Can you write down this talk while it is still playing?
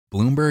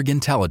Bloomberg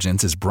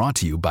Intelligence is brought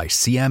to you by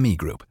CME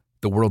Group,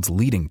 the world's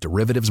leading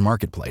derivatives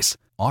marketplace,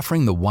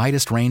 offering the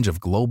widest range of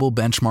global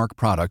benchmark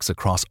products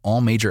across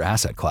all major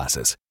asset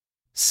classes.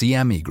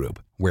 CME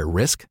Group, where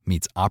risk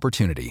meets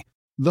opportunity.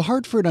 The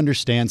Hartford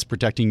understands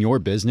protecting your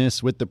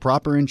business with the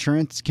proper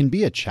insurance can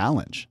be a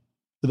challenge.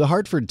 The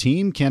Hartford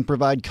team can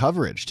provide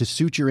coverage to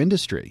suit your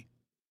industry.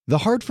 The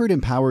Hartford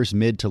empowers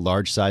mid to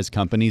large-size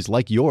companies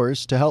like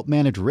yours to help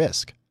manage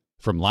risk,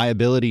 from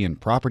liability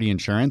and property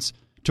insurance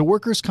to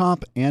workers'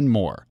 comp and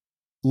more.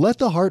 Let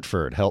The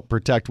Hartford help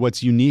protect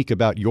what's unique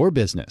about your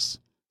business.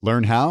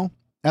 Learn how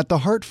at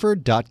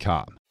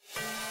thehartford.com.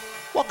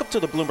 Welcome to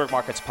the Bloomberg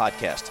Markets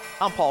Podcast.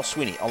 I'm Paul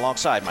Sweeney,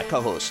 alongside my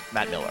co-host,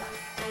 Matt Miller.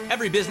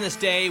 Every business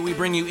day, we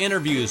bring you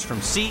interviews from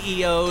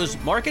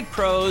CEOs, market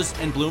pros,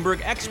 and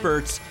Bloomberg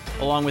experts,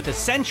 along with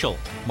essential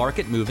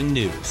market-moving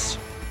news.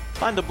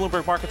 Find the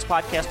Bloomberg Markets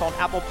Podcast on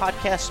Apple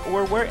Podcasts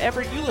or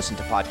wherever you listen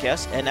to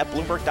podcasts and at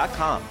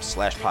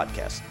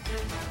Bloomberg.com/podcast.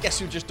 Guess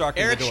who just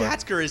darkened the door? Eric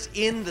Schatzker is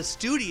in the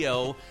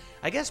studio.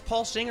 I guess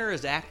Paul Singer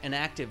is an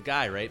active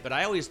guy, right? But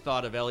I always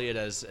thought of Elliott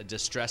as a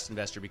distressed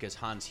investor because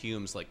Hans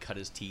Humes cut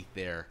his teeth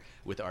there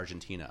with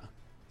Argentina.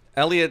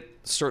 Elliott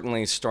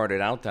certainly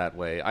started out that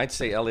way. I'd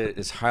say Elliott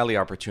is highly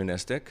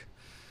opportunistic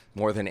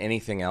more than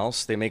anything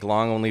else. They make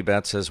long-only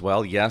bets as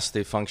well. Yes,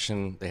 they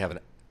have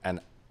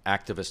an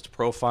activist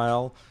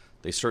profile.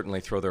 They certainly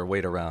throw their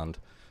weight around.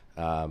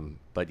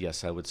 But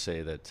yes, I would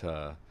say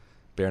that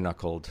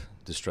bare-knuckled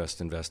distressed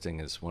investing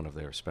is one of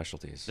their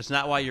specialties. That's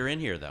not why you're in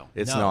here, though.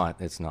 It's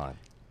not. It's not.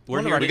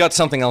 We got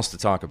something else to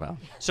talk about.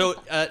 So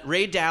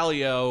Ray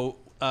Dalio,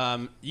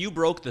 you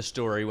broke the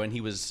story when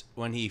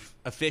he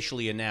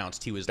officially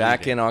announced he was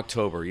back leaving. In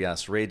October.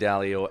 Yes, Ray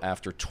Dalio,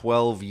 after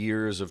 12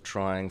 years of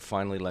trying,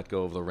 finally let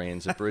go of the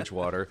reins at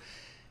Bridgewater.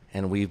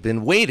 And we've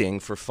been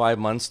waiting for 5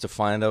 months to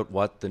find out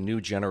what the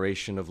new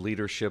generation of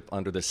leadership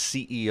under the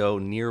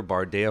CEO, Nir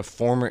Bardia,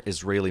 former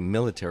Israeli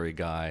military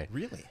guy,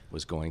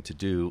 was going to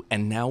do.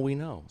 And now we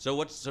know. So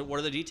what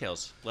are the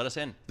details? Let us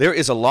in. There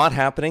is a lot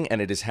happening, and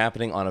it is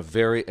happening on a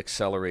very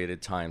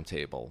accelerated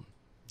timetable.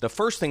 The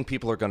first thing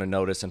people are going to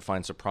notice and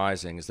find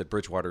surprising is that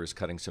Bridgewater is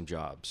cutting some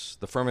jobs.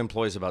 The firm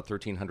employs about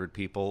 1,300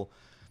 people,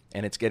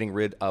 and it's getting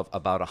rid of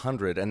about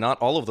 100. And not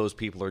all of those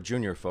people are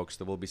junior folks.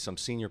 There will be some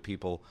senior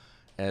people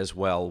as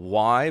well.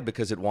 Why?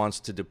 Because it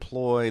wants to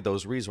deploy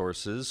those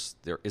resources.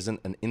 There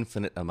isn't an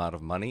infinite amount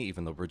of money,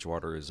 even though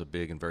Bridgewater is a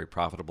big and very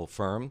profitable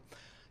firm,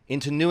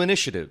 into new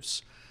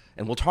initiatives.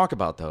 And we'll talk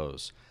about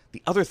those.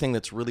 The other thing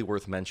that's really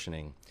worth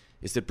mentioning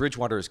is that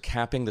Bridgewater is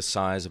capping the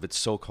size of its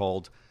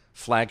so-called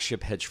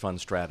flagship hedge fund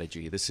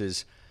strategy.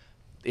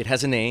 It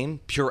has a name,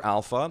 Pure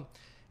Alpha,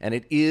 and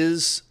it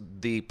is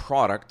the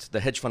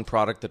hedge fund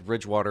product that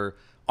Bridgewater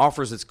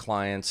offers its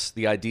clients.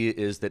 The idea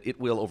is that it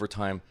will, over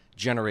time,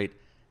 generate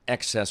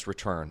excess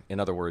return. In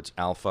other words,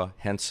 alpha,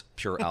 hence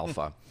Pure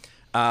Alpha.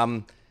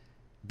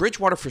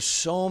 Bridgewater, for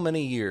so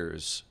many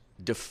years,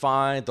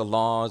 defied the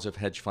laws of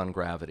hedge fund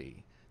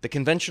gravity. The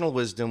conventional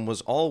wisdom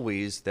was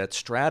always that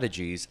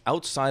strategies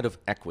outside of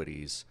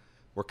equities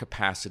were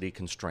capacity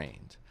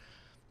constrained.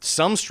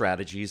 Some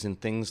strategies in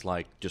things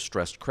like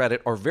distressed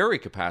credit are very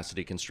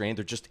capacity constrained.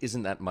 There just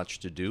isn't that much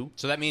to do.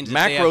 So that means if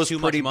macro's they have too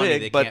pretty much money,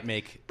 big, they can't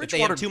make. If they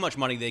have too much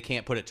money, they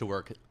can't put it to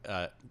work.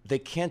 They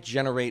can't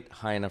generate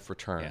high enough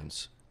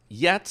returns. Yeah.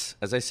 Yet,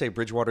 as I say,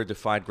 Bridgewater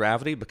defied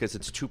gravity because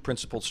its two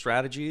principal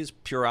strategies,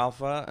 Pure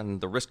Alpha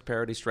and the risk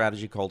parity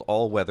strategy called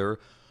All Weather,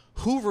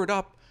 hoovered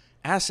up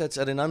assets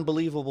at an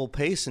unbelievable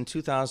pace. In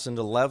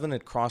 2011,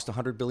 it crossed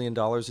 $100 billion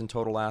in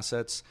total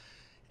assets.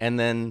 And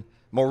then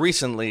more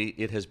recently,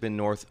 it has been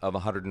north of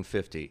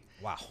 150.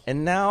 Wow.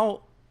 And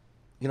now,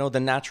 the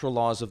natural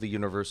laws of the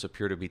universe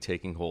appear to be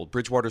taking hold.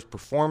 Bridgewater's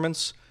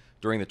performance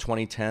during the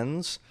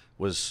 2010s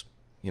was,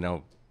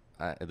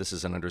 this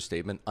is an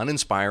understatement,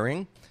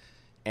 uninspiring.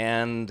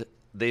 And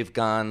they've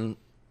gone,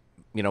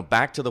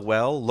 back to the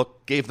well,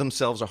 gave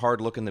themselves a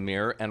hard look in the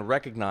mirror and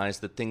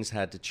recognized that things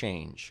had to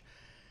change.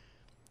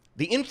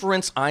 The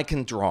inference I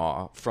can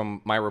draw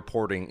from my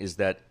reporting is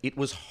that it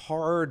was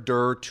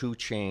harder to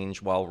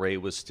change while Ray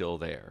was still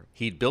there.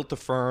 He'd built the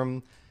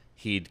firm.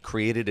 He'd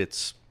created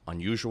its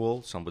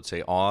unusual, some would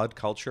say odd,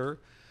 culture.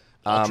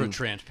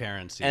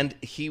 Ultra-transparency. And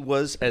he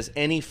was, as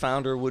any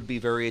founder would be,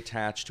 very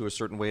attached to a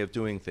certain way of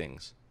doing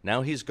things.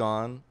 Now he's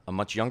gone. A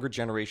much younger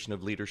generation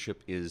of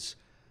leadership is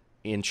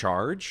in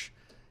charge.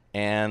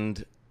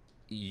 And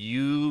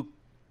you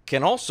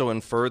can also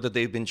infer that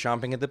they've been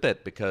chomping at the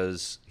bit,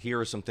 because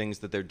here are some things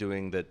that they're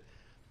doing that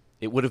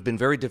it would have been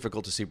very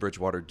difficult to see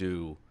Bridgewater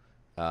do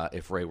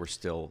if Ray were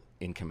still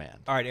in command.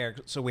 All right, Eric.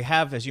 So we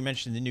have, as you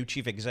mentioned, the new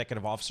chief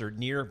executive officer,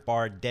 Nir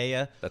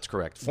Bardia. That's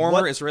correct.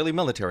 Former Israeli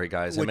military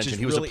guy, as I mentioned.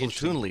 He was a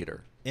platoon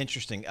leader.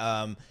 Interesting.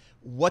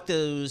 What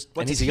does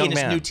he and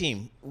his new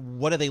team,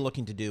 what are they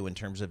looking to do in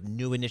terms of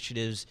new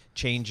initiatives,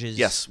 changes?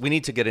 Yes, we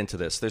need to get into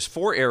this. There's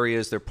 4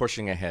 areas they're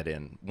pushing ahead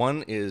in.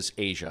 One is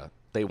Asia.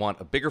 They want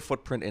a bigger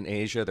footprint in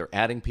Asia. They're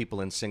adding people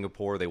in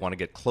Singapore. They want to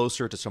get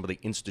closer to some of the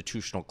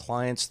institutional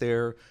clients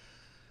there.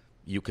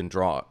 You can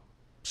draw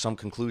some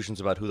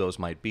conclusions about who those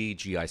might be.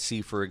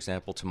 GIC, for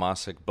example,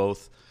 Temasek,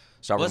 both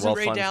sovereign Wasn't wealth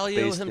Ray funds Dalio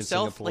based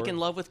himself in Singapore. in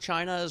love with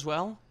China as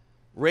well?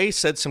 Ray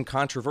said some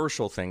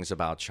controversial things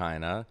about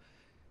China,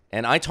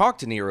 and I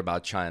talked to Nir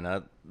about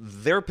China.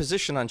 Their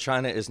position on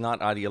China is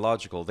not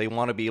ideological. They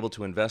want to be able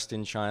to invest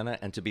in China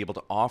and to be able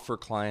to offer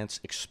clients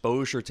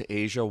exposure to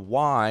Asia.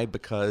 Why?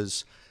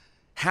 Because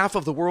half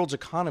of the world's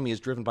economy is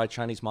driven by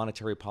Chinese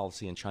monetary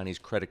policy and Chinese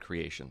credit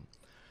creation.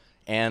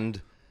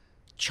 And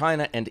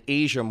China and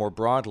Asia more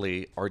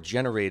broadly are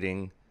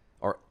generating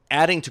or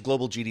adding to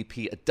global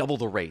GDP at double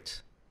the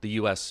rate the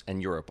US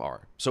and Europe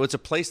are. So it's a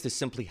place they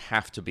simply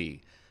have to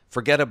be.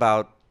 Forget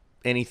about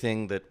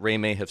anything that Ray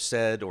may have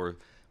said or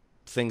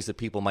things that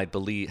people might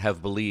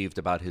have believed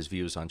about his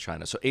views on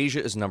China. So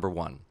Asia is number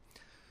one.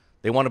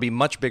 They want to be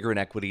much bigger in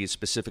equities,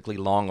 specifically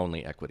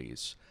long-only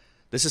equities.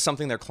 This is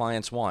something their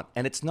clients want.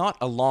 And it's not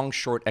a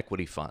long-short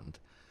equity fund.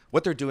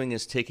 What they're doing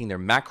is taking their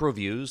macro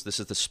views. This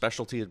is the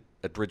specialty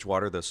at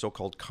Bridgewater, the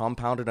so-called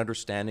compounded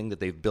understanding that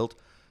they've built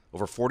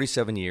over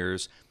 47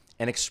 years,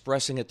 and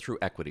expressing it through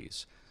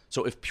equities.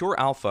 So if Pure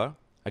Alpha,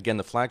 again,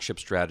 the flagship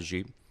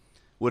strategy,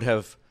 would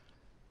have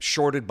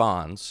shorted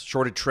bonds,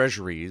 shorted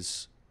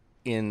treasuries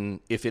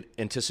if it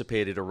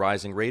anticipated a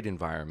rising rate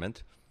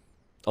environment,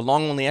 a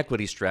long-only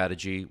equity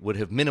strategy would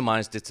have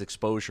minimized its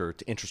exposure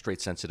to interest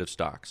rate-sensitive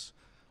stocks.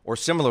 Or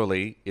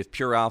similarly, if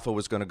Pure Alpha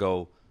was going to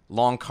go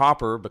long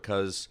copper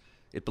because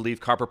it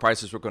believed copper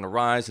prices were going to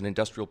rise and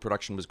industrial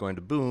production was going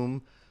to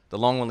boom, the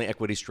long-only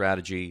equity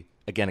strategy,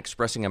 again,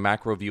 expressing a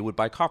macro view, would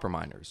buy copper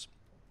miners.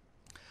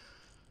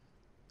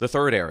 The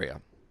third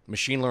area,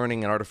 machine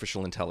learning and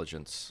artificial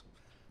intelligence.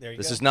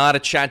 This is not a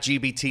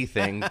ChatGPT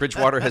thing.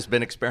 Bridgewater has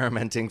been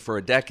experimenting for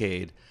a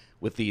decade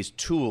with these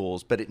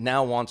tools, but it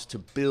now wants to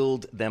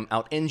build them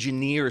out,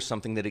 engineer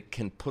something that it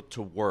can put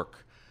to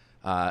work,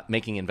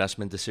 making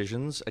investment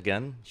decisions.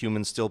 Again,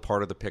 humans still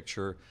part of the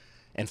picture.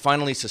 And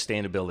finally,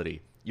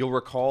 sustainability. You'll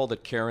recall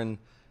that Karen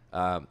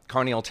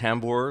Carniel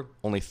Tambour,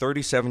 only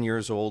 37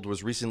 years old,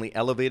 was recently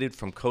elevated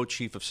from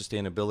co-chief of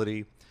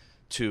sustainability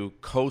to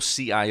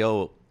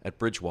co-CIO at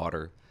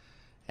Bridgewater.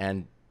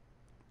 And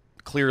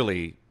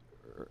clearly,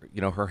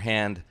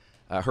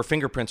 her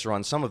fingerprints are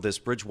on some of this.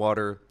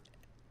 Bridgewater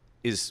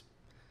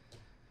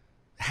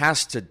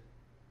has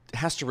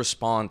to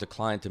respond to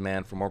client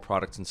demand for more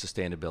products and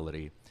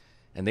sustainability.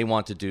 And they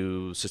want to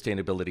do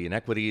sustainability in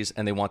equities,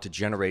 and they want to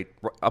generate.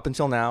 Up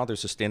until now, their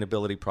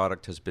sustainability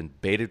product has been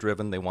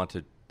beta-driven. They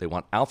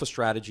want alpha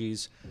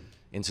strategies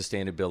in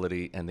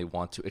sustainability, and they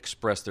want to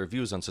express their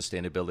views on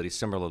sustainability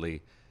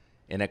similarly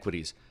in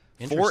equities.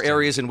 4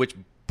 areas in which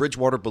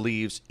Bridgewater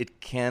believes it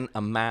can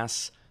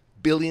amass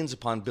billions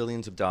upon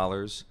billions of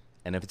dollars,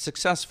 and if it's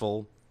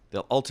successful,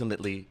 they'll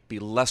ultimately be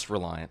less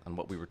reliant on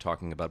what we were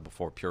talking about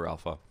before, Pure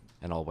Alpha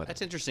and all weather.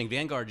 That's interesting.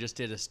 Vanguard just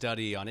did a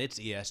study on its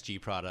ESG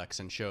products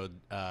and showed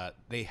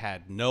they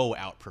had no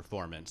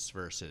outperformance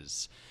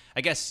versus,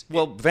 I guess.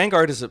 Well,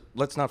 Vanguard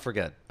let's not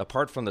forget,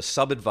 apart from the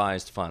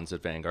sub-advised funds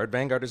at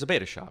Vanguard is a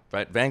beta shop,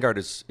 right? Vanguard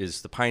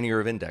is the pioneer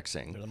of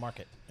indexing. They're the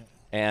market. Yeah.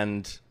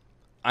 And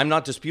I'm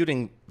not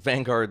disputing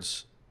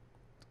Vanguard's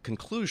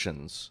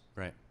conclusions.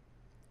 Right.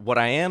 What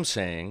I am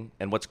saying,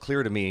 and what's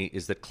clear to me,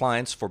 is that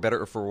clients, for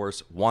better or for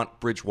worse, want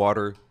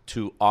Bridgewater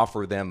to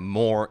offer them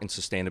more in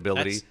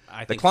sustainability.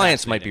 The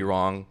clients might be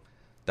wrong.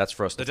 That's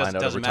for us to find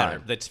out over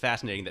time. That's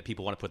fascinating that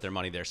people want to put their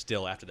money there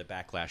still after the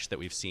backlash that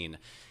we've seen,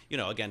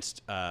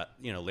 against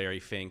Larry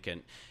Fink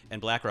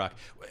and BlackRock.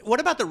 What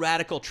about the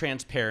radical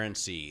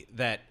transparency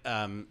that,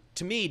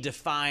 to me,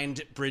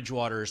 defined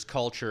Bridgewater's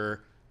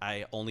culture?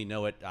 I only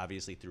know it,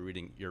 obviously, through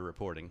reading your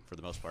reporting for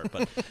the most part.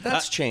 But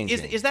that's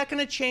changing. Is that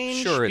going to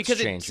change? Sure, it's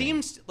changing. Because it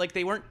seems like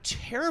they weren't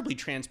terribly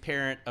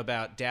transparent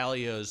about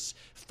Dalio's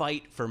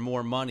fight for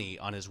more money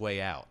on his way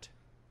out.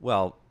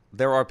 Well,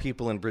 there are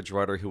people in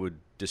Bridgewater who would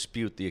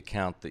dispute the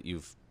account that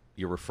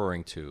you're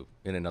referring to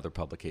in another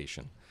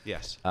publication.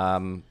 Yes.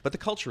 But the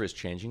culture is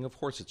changing. Of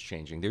course it's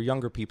changing. There are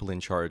younger people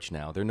in charge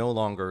now. They're no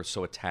longer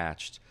so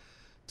attached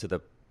to the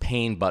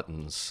pain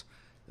buttons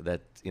that,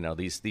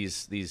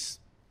 these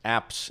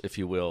apps, if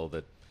you will,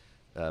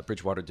 that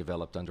Bridgewater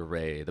developed under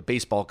Ray, the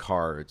baseball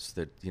cards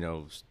that,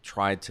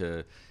 tried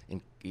to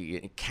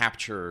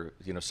capture,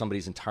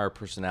 somebody's entire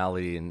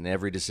personality and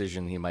every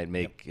decision he might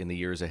make in the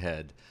years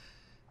ahead.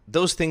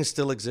 Those things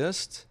still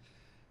exist.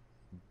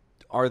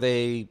 Are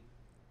they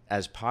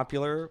as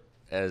popular,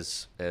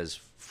 as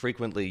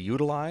frequently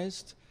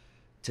utilized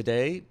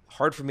today?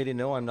 Hard for me to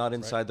know. I'm not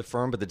inside the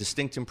firm, but the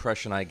distinct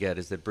impression I get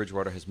is that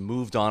Bridgewater has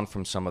moved on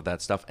from some of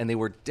that stuff, and they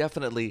were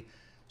definitely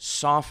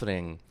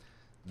softening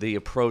the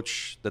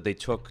approach that they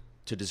took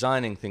to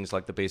designing things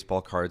like the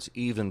baseball cards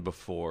even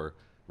before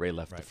Ray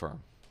left the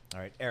firm. All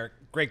right, Eric,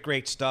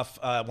 great stuff.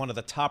 One of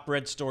the top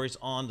read stories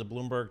on the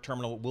Bloomberg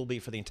terminal will be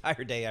for the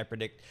entire day, I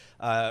predict.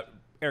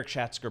 Eric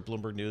Schatzker,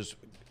 Bloomberg News,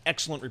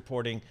 excellent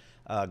reporting.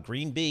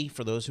 Green B,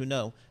 for those who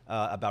know,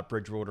 about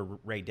Bridgewater,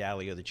 Ray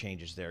Dalio, the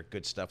changes there.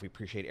 Good stuff. We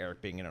appreciate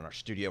Eric being in our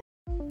studio.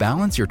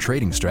 Balance your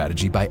trading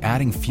strategy by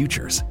adding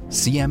futures.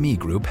 CME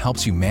Group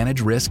helps you manage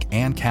risk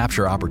and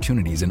capture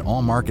opportunities in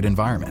all market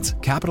environments.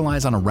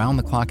 Capitalize on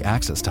around-the-clock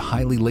access to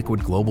highly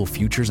liquid global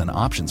futures and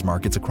options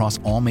markets across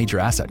all major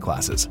asset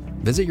classes.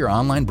 Visit your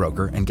online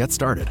broker and get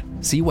started.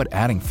 See what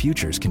adding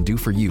futures can do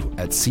for you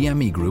at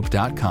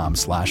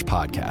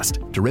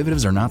cmegroup.com/podcast.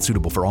 Derivatives are not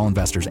suitable for all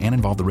investors and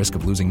involve the risk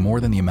of losing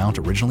more than the amount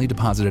originally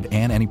deposited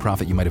and any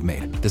profit you might have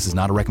made. This is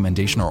not a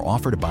recommendation or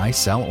offer to buy,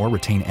 sell, or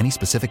retain any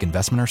specific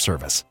investment or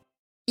service.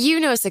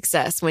 You know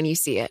success when you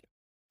see it.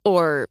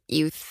 Or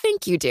you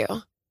think you do.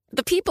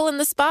 The people in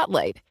the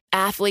spotlight.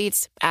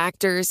 Athletes,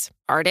 actors,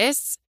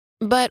 artists.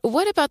 But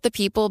what about the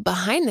people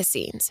behind the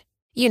scenes?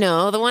 You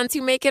know, the ones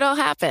who make it all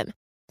happen.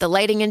 The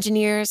lighting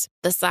engineers,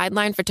 the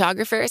sideline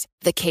photographers,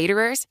 the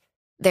caterers.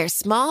 They're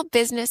small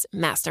business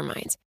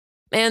masterminds.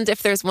 And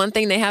if there's one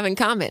thing they have in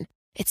common,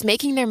 it's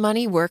making their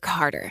money work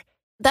harder.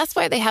 That's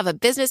why they have a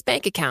business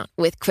bank account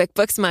with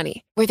QuickBooks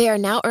Money, where they are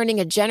now earning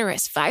a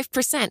generous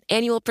 5%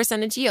 annual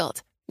percentage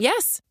yield.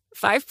 Yes,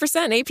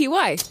 5%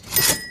 APY.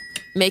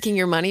 Making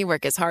your money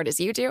work as hard as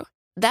you do?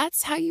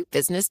 That's how you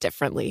business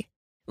differently.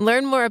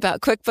 Learn more about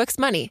QuickBooks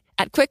Money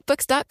at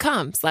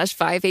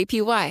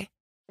quickbooks.com/5APY.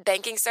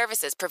 Banking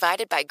services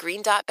provided by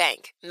Green Dot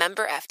Bank,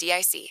 member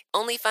FDIC.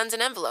 Only funds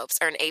and envelopes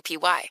earn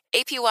APY.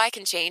 APY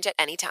can change at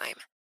any time.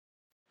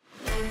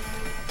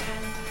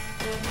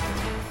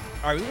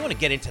 All right, we want to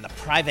get into the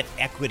private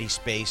equity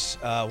space,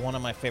 one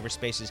of my favorite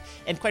spaces.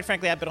 And quite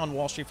frankly, I've been on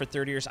Wall Street for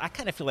 30 years. I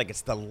kind of feel like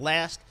it's the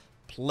last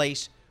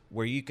place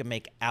where you can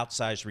make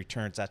outsized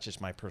returns. That's just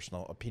my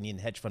personal opinion.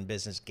 Hedge fund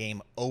business,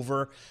 game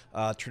over.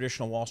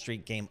 Traditional Wall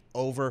Street, game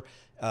over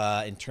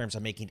in terms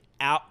of making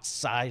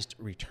outsized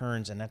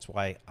returns, and that's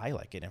why I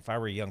like it. If I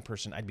were a young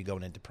person, I'd be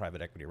going into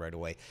private equity right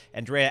away.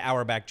 Andrea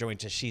Auerbach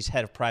joins us. She's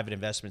head of private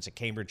investments at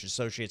Cambridge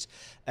Associates.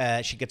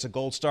 She gets a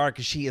gold star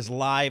because she is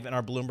live in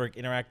our Bloomberg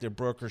Interactive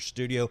Broker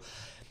studio.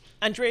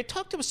 Andrea,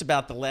 talk to us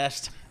about the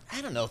last,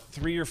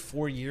 3 or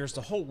 4 years.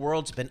 The whole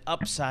world's been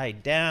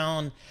upside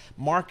down.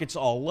 Markets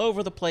all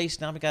over the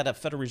place. Now we got a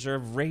Federal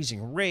Reserve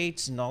raising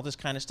rates and all this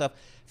kind of stuff.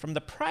 From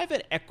the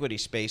private equity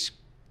space,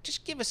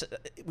 just give us,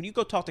 when you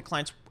go talk to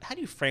clients, how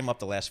do you frame up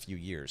the last few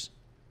years?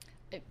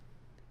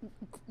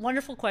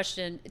 Wonderful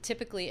question.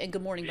 Typically, and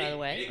good morning, by the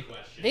way.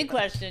 Big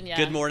question, yeah.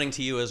 Good morning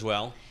to you as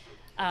well.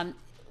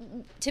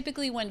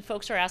 Typically, when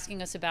folks are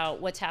asking us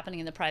about what's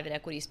happening in the private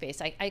equity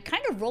space, I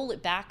kind of roll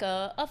it back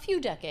a few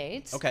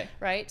decades. Okay.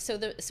 Right. So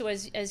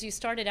as you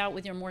started out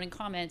with your morning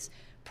comments,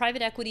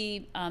 private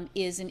equity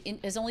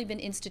has only been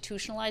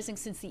institutionalizing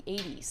since the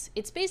 80s.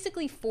 It's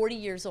basically 40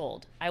 years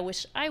old. I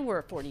wish I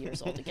were 40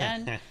 years old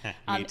again.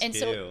 And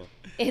so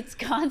it's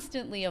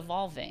constantly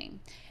evolving.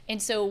 And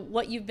so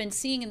what you've been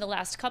seeing in the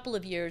last couple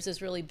of years is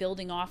really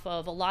building off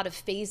of a lot of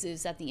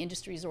phases that the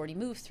industry has already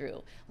moved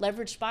through.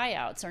 Leveraged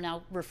buyouts are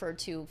now referred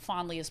to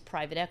fondly as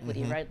private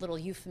equity, right? Little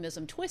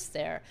euphemism twist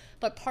there.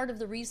 But part of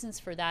the reasons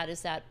for that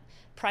is that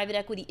private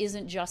equity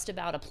isn't just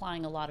about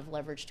applying a lot of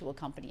leverage to a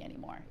company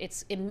anymore.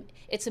 It's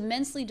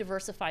immensely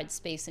diversified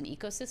space and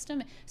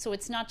ecosystem, so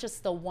it's not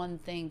just the one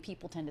thing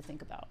people tend to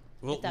think about.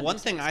 Well, one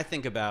thing I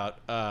think about,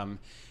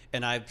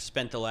 and I've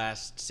spent the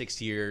last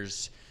 6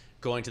 years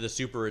going to the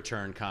Super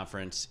Return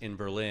Conference in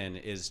Berlin,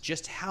 is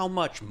just how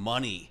much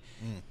money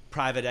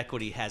private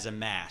equity has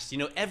amassed. You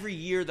know, every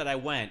year that I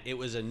went, it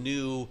was a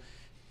new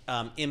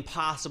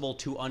impossible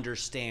to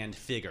understand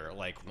figure,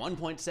 like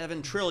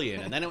 1.7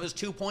 trillion, and then it was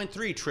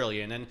 2.3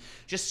 trillion, and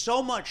just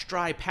so much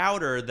dry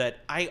powder that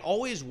I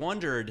always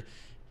wondered,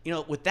 you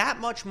know, with that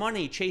much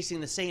money chasing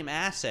the same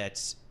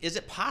assets, is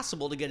it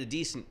possible to get a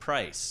decent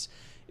price?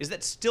 Is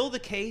that still the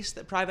case,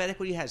 that private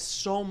equity has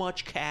so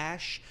much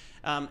cash,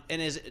 and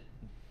is it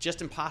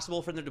just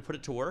impossible for them to put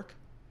it to work?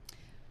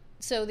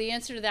 So the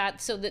answer to that,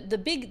 so the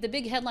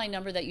big headline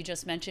number that you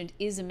just mentioned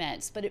is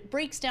immense, but it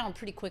breaks down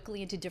pretty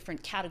quickly into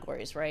different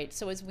categories, right?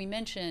 So as we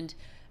mentioned,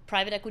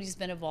 private equity has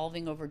been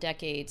evolving over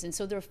decades, and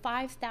so there are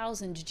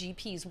 5,000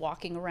 GPs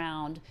walking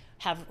around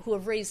who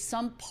have raised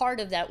some part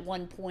of that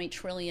 1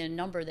 trillion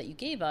number that you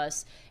gave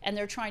us, and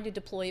they're trying to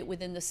deploy it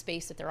within the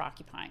space that they're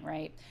occupying,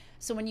 right?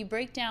 So when you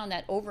break down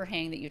that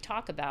overhang that you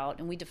talk about,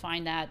 and we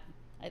define that,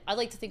 I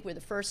like to think we're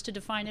the first to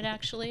define it,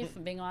 actually, if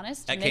I'm being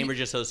honest. At Cambridge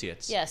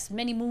Associates. Yes,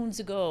 many moons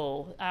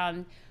ago.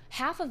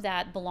 Half of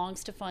that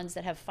belongs to funds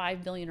that have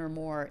 $5 billion or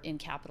more in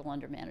capital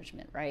under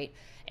management, right?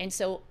 And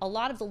so a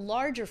lot of the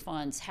larger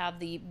funds have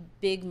the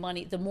big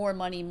money, the more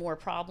money, more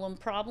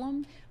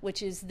problem,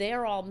 which is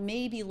they're all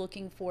maybe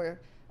looking for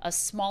a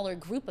smaller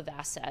group of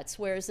assets,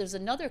 whereas there's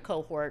another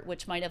cohort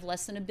which might have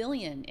less than $1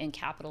 billion in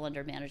capital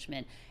under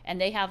management, and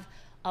they have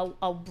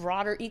a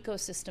broader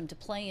ecosystem to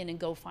play in and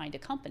go find a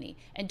company.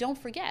 And don't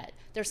forget,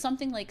 there's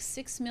something like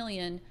 6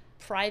 million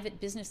private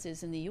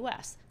businesses in the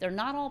U.S. They're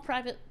not all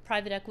private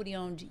equity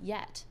owned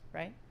yet,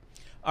 right?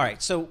 All right,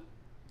 so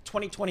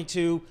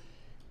 2022,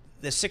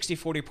 the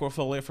 60-40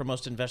 portfolio for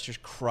most investors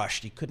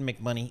crushed. You couldn't make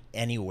money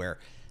anywhere.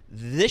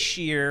 This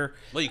year,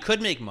 well, you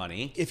could make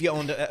money if you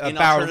owned a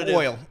barrel of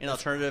oil in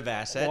alternative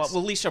assets.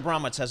 Well, Lisa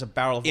Abramowitz has a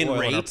barrel of oil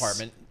in her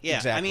apartment. Yeah,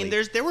 exactly. I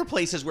mean, there were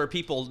places where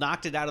people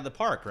knocked it out of the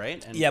park,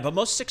 right? And yeah, but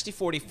most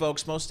 60-40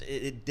 folks,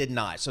 it did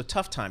not. So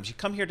tough times. You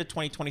come here to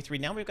 2023.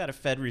 Now we've got a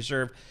Fed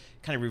Reserve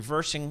kind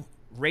of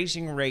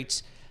raising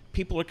rates.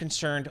 People are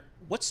concerned.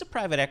 What's the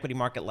private equity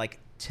market like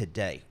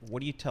today?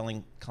 What are you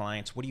telling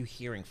clients? What are you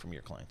hearing from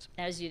your clients?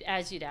 As you'd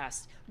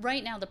asked,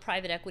 right now the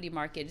private equity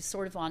market is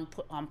sort of on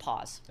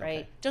pause,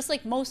 right? Okay. Just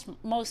like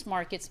most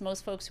markets,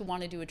 most folks who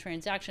want to do a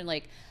transaction,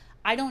 like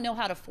I don't know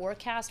how to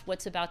forecast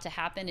what's about to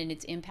happen and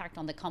its impact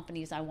on the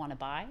companies I want to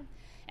buy.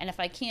 And if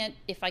I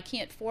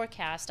can't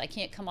forecast, I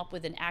can't come up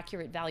with an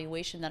accurate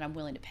valuation that I'm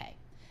willing to pay.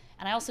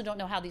 And I also don't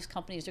know how these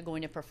companies are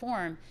going to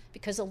perform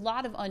because a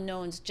lot of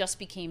unknowns just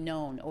became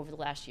known over the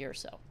last year or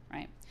so,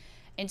 right?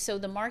 And so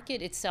the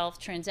market itself,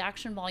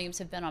 transaction volumes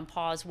have been on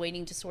pause,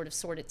 waiting to sort of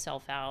sort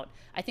itself out.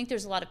 I think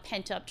there's a lot of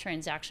pent-up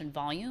transaction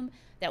volume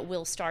that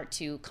will start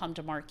to come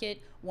to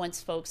market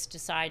once folks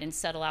decide and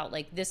settle out,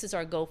 like, this is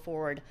our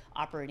go-forward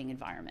operating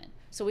environment.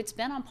 So it's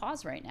been on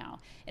pause right now.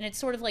 And it's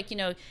sort of like,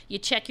 you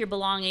check your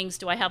belongings.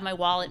 Do I have my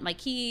wallet, my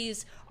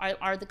keys?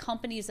 Are the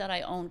companies that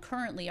I own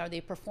currently, are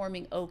they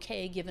performing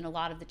okay given a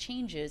lot of the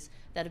changes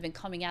that have been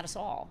coming at us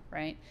all,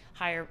 right?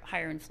 Higher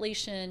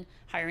inflation,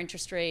 higher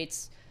interest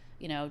rates,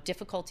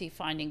 difficulty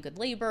finding good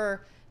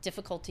labor,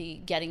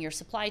 difficulty getting your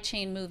supply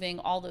chain moving,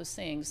 all those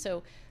things.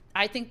 So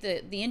I think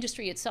the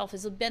industry itself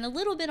has been a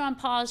little bit on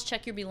pause,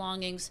 check your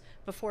belongings,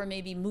 before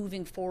maybe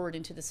moving forward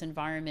into this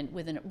environment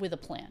with a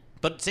plan.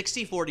 But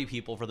 60-40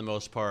 people, for the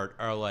most part,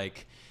 are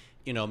like,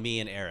 me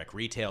and Eric,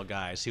 retail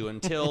guys who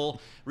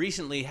until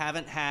recently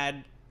haven't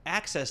had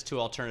access to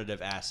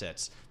alternative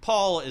assets.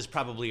 Paul is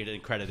probably an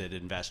accredited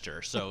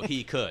investor, so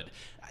he could.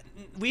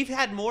 We've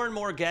had more and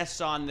more guests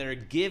on that are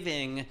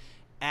giving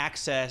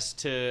access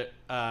to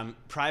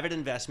private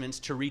investments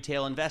to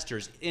retail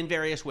investors in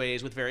various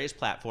ways with various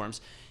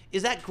platforms.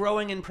 Is that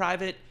growing in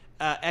private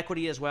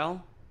equity as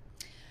well?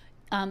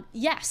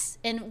 Yes,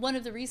 and one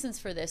of the reasons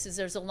for this is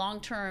there's a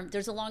long-term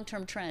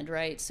trend,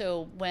 right?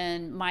 So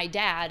when my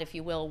dad, if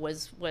you will,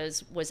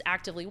 was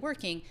actively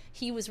working,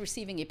 he was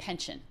receiving a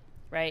pension,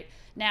 right?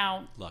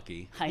 Now,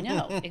 lucky. I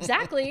know,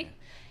 exactly.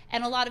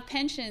 And a lot of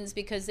pensions,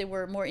 because they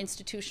were more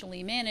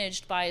institutionally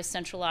managed by a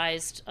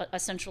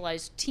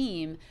centralized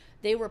team,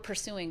 they were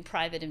pursuing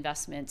private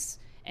investments.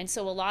 And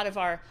so a lot of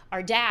our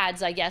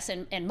dads, I guess,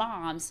 and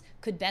moms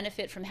could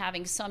benefit from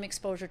having some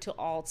exposure to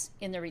alts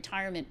in their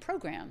retirement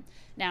program.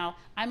 Now,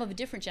 I'm of a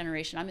different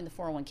generation. I'm in the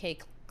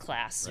 401k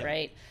class,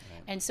 right?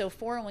 And so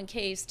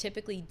 401ks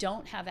typically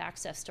don't have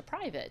access to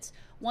privates.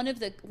 One of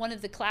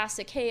the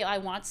classic, hey, I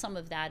want some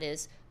of that,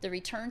 is the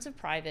returns of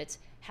privates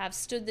have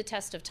stood the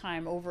test of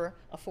time over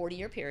a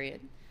 40-year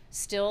period.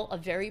 Still a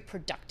very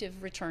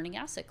productive returning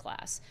asset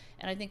class.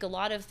 And I think a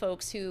lot of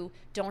folks who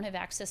don't have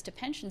access to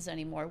pensions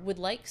anymore would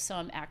like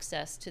some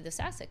access to this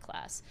asset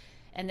class.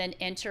 And then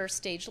enter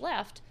stage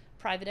left,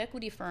 private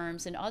equity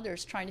firms and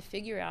others trying to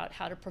figure out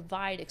how to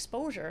provide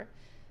exposure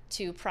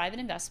to private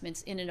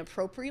investments in an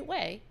appropriate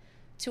way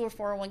to a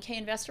 401k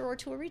investor or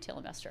to a retail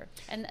investor.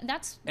 And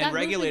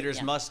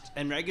regulators must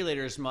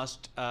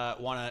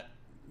want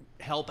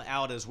to help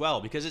out as well,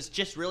 because it's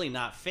just really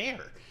not fair.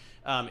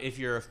 If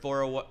you're a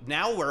 401,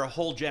 now we're a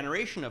whole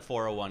generation of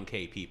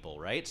 401k people,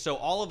 right? So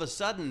all of a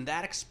sudden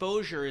that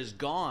exposure is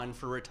gone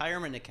for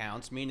retirement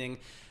accounts, meaning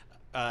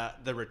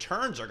the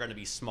returns are going to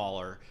be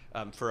smaller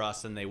for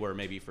us than they were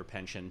maybe for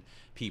pension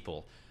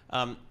people.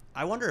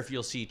 I wonder if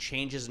you'll see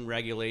changes in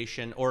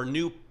regulation or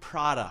new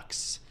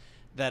products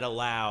that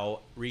allow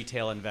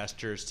retail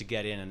investors to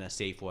get in a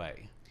safe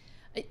way.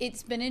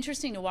 It's been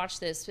interesting to watch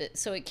this.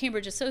 So at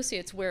Cambridge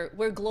Associates, we're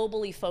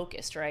globally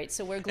focused, right?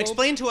 So we're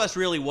Explain to us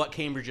really what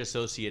Cambridge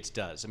Associates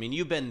does. I mean,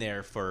 you've been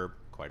there for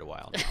quite a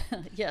while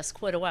now. Yes,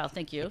 quite a while.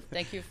 Thank you.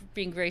 Thank you for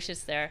being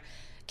gracious there.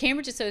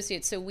 Cambridge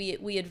Associates, so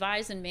we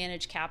advise and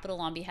manage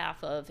capital on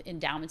behalf of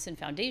endowments and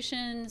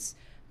foundations,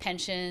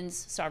 pensions,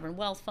 sovereign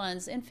wealth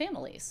funds, and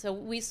families. So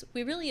we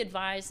really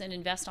advise and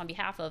invest on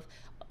behalf of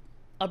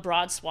a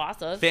broad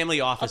swath of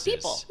family offices. Of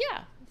people.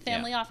 Yeah,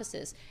 family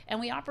offices. And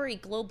we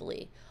operate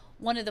globally.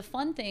 One of the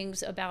fun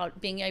things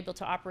about being able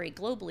to operate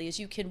globally is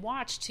you can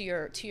watch to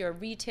your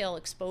retail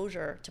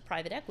exposure to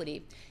private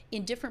equity.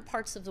 In different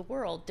parts of the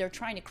world, they're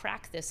trying to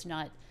crack this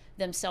nut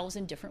themselves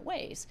in different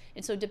ways.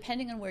 And so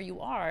depending on where you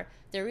are,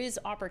 there is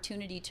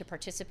opportunity to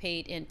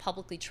participate in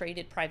publicly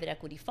traded private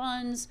equity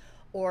funds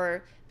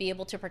or be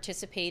able to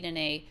participate in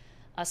a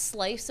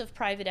slice of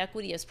private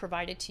equity as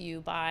provided to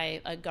you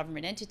by a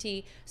government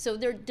entity. So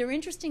they're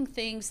interesting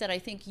things that I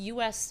think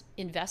U.S.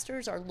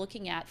 investors are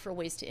looking at for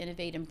ways to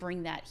innovate and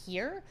bring that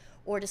here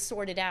or to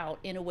sort it out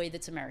in a way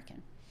that's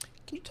American.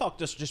 Can you talk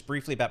to us just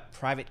briefly about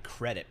private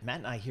credit? Matt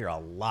and I hear a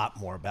lot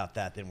more about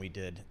that than we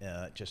did.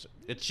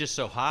 It's just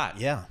so hot.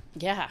 Yeah.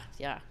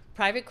 Yeah.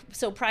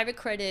 Private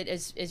credit,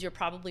 as you're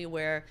probably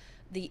aware,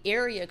 the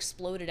area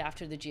exploded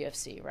after the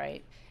GFC,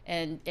 right?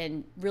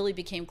 And really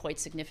became quite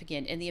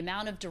significant. And the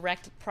amount of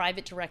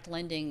private direct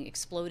lending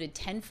exploded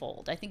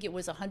tenfold. I think it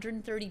was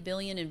 130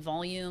 billion in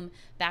volume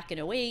back in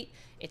 '08.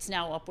 It's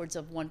now upwards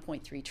of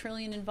 1.3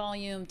 trillion in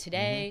volume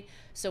today.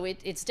 So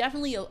it's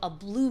definitely a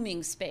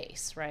blooming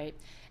space, right?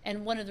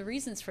 And one of the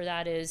reasons for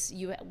that is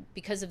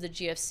because of the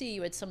GFC,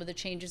 you had some of the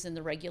changes in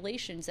the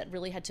regulations that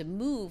really had to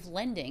move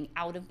lending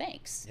out of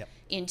banks.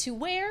 Into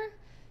where?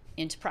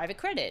 Into private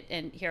credit.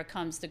 And here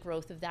comes the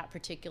growth of that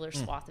particular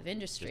swath of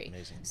industry.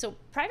 So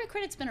private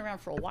credit's been around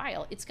for a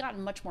while. It's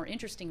gotten much more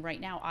interesting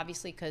right now,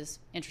 obviously, because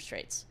interest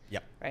rates.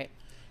 Right?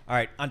 All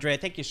right, Andrea,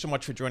 thank you so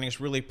much for joining us.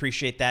 Really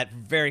appreciate that.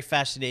 Very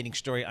fascinating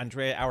story.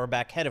 Andrea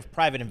Auerbach, head of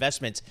private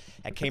investments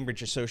at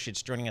Cambridge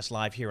Associates, joining us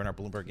live here in our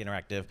Bloomberg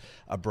Interactive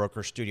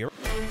Broker studio.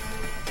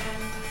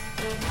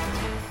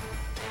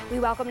 We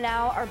welcome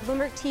now our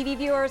Bloomberg TV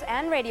viewers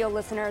and radio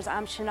listeners.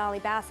 I'm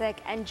Shanali Basak,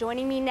 and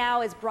joining me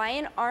now is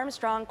Brian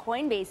Armstrong,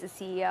 Coinbase's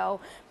CEO.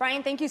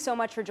 Brian, thank you so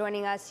much for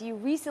joining us. You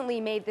recently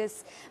made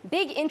this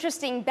big,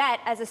 interesting bet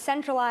as a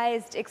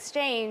centralized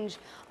exchange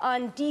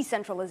on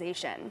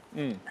decentralization.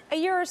 A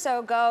year or so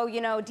ago,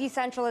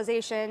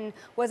 decentralization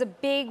was a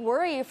big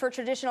worry for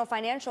traditional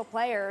financial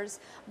players,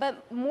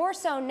 but more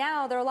so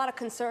now, there are a lot of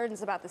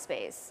concerns about the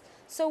space.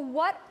 So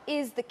what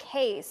is the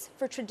case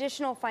for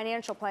traditional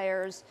financial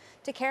players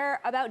to care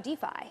about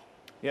DeFi?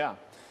 Yeah,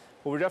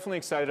 well, we're definitely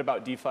excited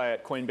about DeFi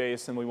at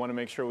Coinbase, and we want to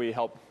make sure we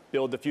help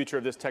build the future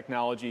of this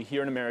technology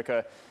here in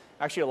America.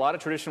 Actually, a lot of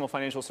traditional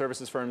financial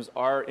services firms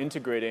are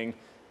integrating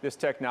this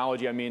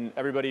technology. I mean,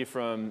 everybody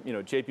from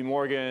JP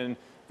Morgan,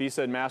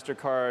 Visa and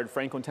MasterCard,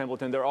 Franklin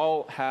Templeton,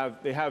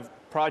 they have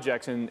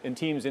projects and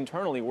teams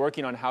internally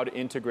working on how to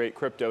integrate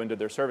crypto into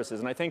their services.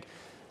 And I think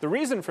the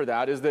reason for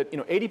that is that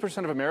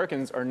 80% of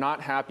Americans are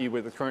not happy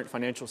with the current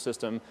financial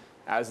system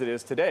as it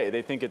is today.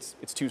 They think it's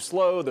too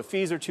slow, the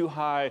fees are too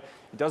high,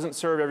 it doesn't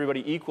serve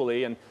everybody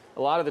equally, and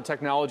a lot of the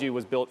technology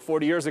was built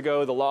 40 years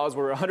ago, the laws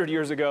were 100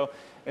 years ago,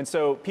 and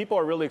so people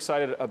are really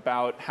excited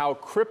about how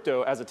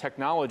crypto as a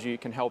technology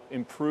can help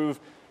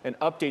improve and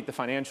update the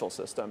financial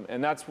system.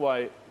 And that's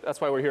why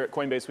we're here at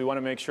Coinbase. We want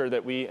to make sure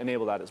that we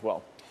enable that as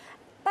well.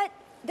 But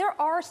there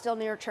are still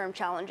near-term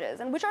challenges,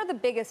 and which are the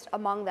biggest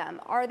among them?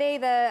 Are they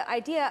the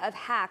idea of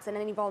hacks and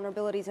any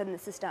vulnerabilities in the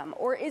system,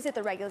 or is it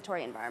the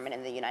regulatory environment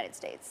in the United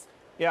States?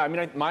 Yeah, I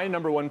mean, my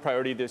number one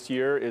priority this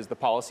year is the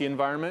policy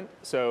environment.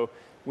 So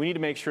we need to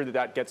make sure that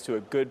that gets to a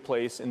good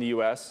place in the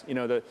U.S.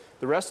 The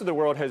rest of the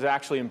world has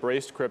actually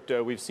embraced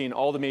crypto. We've seen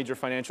all the major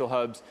financial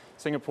hubs,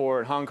 Singapore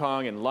and Hong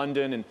Kong and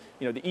London, and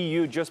the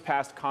EU just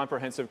passed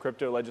comprehensive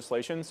crypto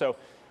legislation. So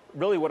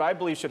really what I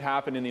believe should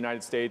happen in the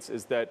United States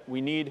is that we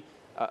need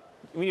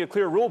a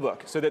clear rule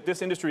book so that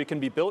this industry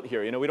can be built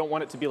here. We don't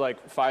want it to be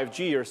like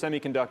 5G or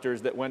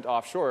semiconductors that went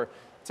offshore.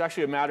 It's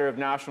actually a matter of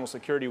national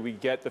security. We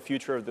get the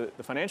future of the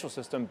financial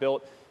system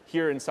built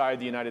here inside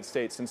the United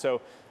States. And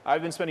so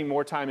I've been spending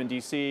more time in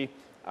D.C.,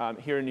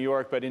 here in New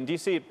York, but in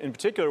D.C. in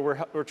particular,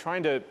 we're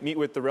trying to meet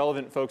with the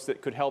relevant folks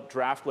that could help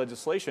draft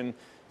legislation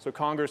so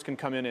Congress can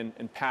come in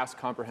and pass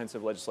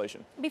comprehensive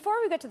legislation.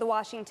 Before we get to the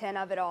Washington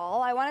of it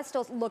all, I want to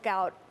still look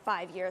out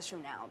 5 years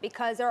from now,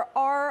 because there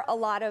are a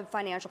lot of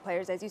financial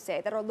players, as you say,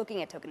 that are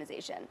looking at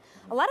tokenization.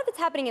 A lot of it's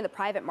happening in the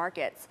private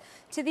markets.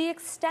 To the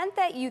extent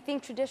that you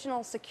think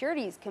traditional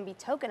securities can be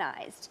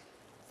tokenized,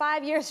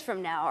 5 years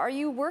from now, are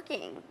you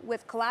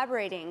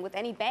collaborating with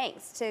any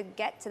banks to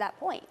get to that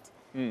point?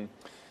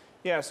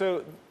 Yeah,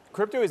 so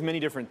crypto is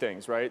many different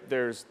things, right?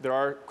 There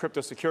are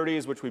crypto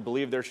securities, which we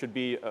believe there should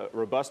be a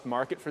robust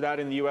market for that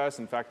in the U.S.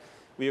 In fact,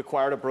 we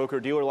acquired a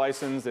broker-dealer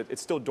license.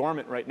 It's still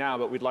dormant right now,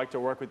 but we'd like to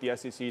work with the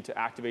SEC to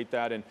activate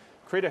that and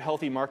create a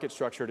healthy market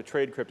structure to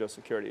trade crypto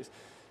securities.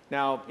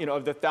 Now,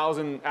 of the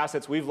 1,000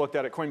 assets we've looked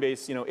at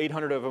Coinbase,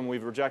 800 of them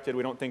we've rejected.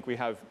 We don't think we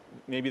have,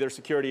 maybe they're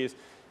securities.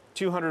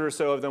 200 or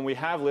so of them we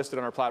have listed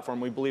on our platform.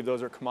 We believe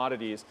those are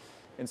commodities.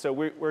 And so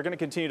we're going to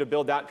continue to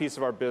build that piece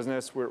of our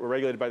business. We're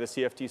regulated by the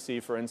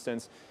CFTC, for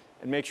instance,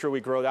 and make sure we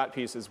grow that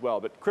piece as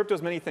well. But crypto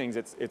is many things.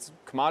 It's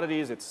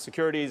commodities, it's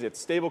securities, it's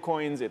stable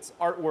coins, it's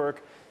artwork,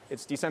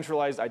 it's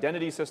decentralized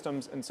identity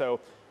systems. And so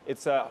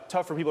it's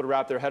tough for people to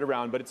wrap their head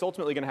around, but it's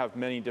ultimately going to have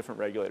many different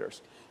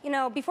regulators.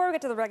 Before we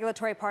get to the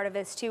regulatory part of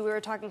this, too, we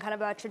were talking kind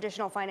of about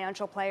traditional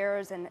financial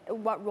players and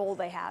what role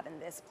they have in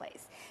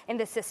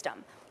this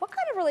system. What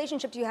kind of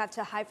relationship do you have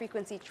to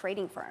high-frequency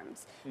trading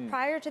firms?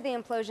 Prior to the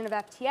implosion of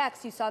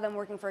FTX, you saw them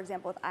working, for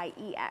example, with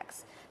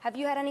IEX. Have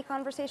you had any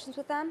conversations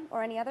with them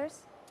or any others?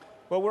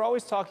 Well, we're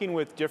always talking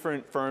with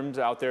different firms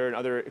out there and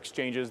other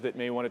exchanges that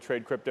may want to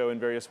trade crypto in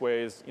various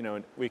ways.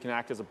 We can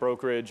act as a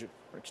brokerage,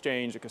 or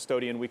exchange, a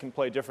custodian. We can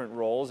play different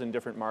roles in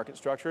different market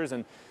structures.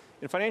 And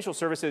in financial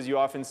services, you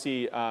often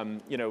see, a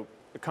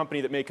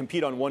company that may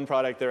compete on one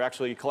product, they're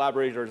actually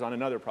collaborators on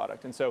another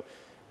product. And so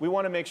we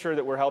want to make sure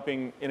that we're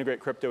helping integrate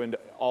crypto into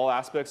all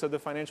aspects of the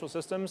financial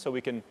system so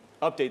we can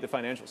update the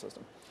financial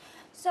system.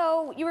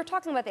 So you were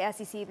talking about the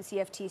SEC, the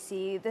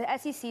CFTC, the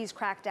SEC's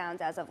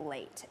crackdowns as of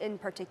late in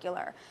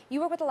particular.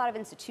 You work with a lot of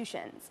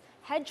institutions.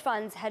 Hedge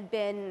funds had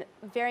been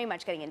very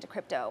much getting into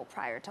crypto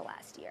prior to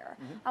last year.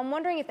 I'm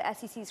wondering if the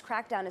SEC's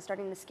crackdown is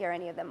starting to scare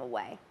any of them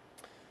away.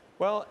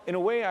 Well, in a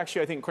way,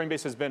 actually, I think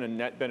Coinbase has been a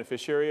net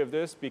beneficiary of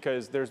this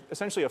because there's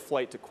essentially a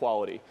flight to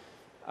quality.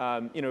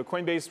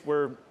 Coinbase,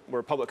 we're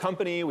a public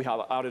company. We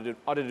have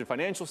audited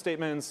financial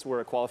statements.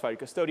 We're a qualified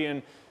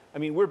custodian. I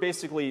mean, we're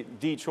basically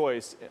the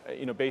choice,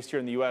 based here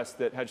in the U.S.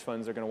 that hedge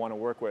funds are going to want to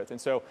work with. And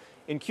so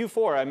in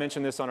Q4, I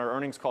mentioned this on our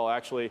earnings call,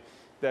 actually,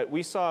 that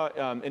we saw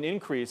an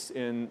increase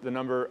in the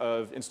number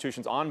of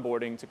institutions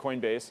onboarding to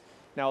Coinbase.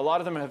 Now, a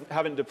lot of them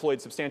haven't deployed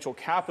substantial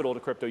capital to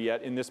crypto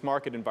yet in this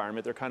market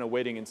environment. They're kind of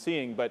waiting and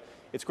seeing, but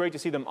it's great to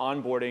see them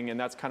onboarding, and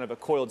that's kind of a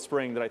coiled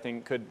spring that I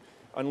think could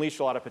unleash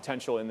a lot of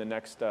potential in the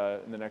next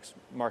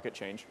market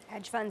change.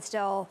 Hedge funds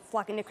still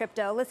flocking to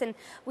crypto. Listen,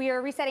 we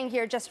are resetting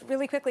here just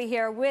really quickly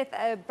here with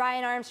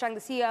Brian Armstrong,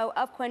 the CEO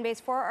of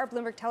Coinbase, for our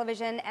Bloomberg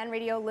television and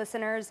radio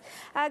listeners.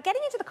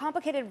 Getting into the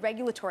complicated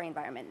regulatory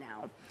environment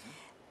now.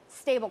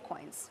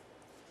 Stablecoins.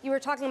 You were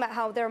talking about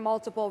how there are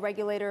multiple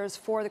regulators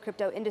for the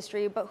crypto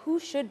industry, but who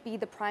should be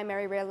the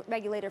primary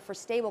regulator for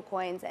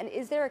stablecoins? And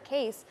is there a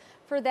case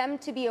for them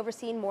to be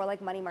overseen more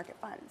like money market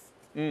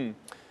funds?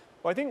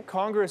 Well, I think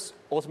Congress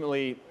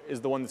ultimately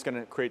is the one that's going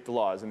to create the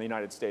laws in the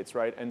United States,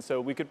 right? And so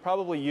we could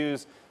probably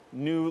use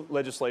new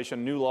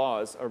legislation, new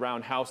laws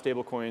around how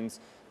stablecoins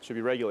should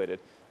be regulated.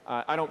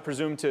 I don't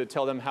presume to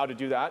tell them how to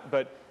do that,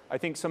 but I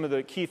think some of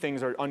the key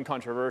things are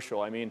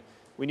uncontroversial. I mean,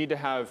 we need to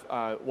have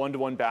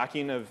one-to-one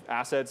backing of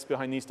assets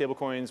behind these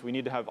stablecoins. We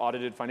need to have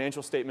audited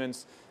financial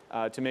statements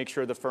to make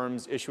sure the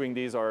firms issuing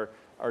these are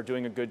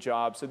doing a good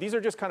job. So these are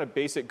just kind of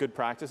basic good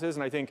practices,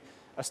 and I think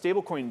a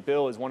stablecoin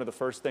bill is one of the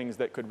first things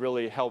that could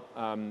really help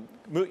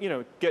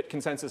get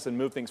consensus and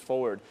move things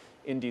forward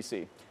in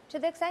DC. To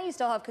the extent you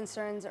still have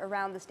concerns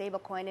around the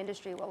stablecoin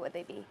industry, what would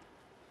they be?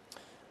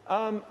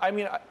 I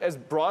mean, as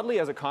broadly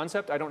as a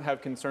concept, I don't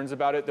have concerns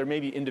about it. There may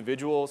be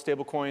individual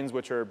stablecoins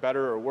which are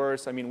better or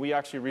worse. I mean, we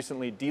actually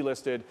recently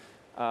delisted,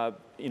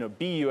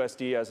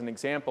 BUSD as an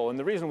example, and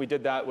the reason we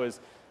did that was,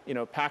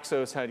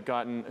 Paxos had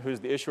who's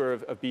the issuer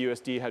of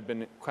BUSD, had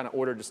been kind of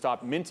ordered to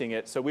stop minting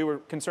it. So we were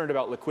concerned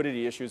about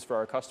liquidity issues for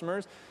our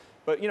customers.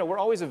 But we're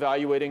always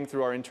evaluating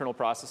through our internal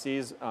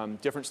processes,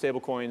 different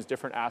stablecoins,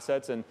 different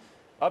assets, and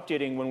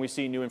updating when we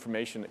see new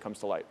information that comes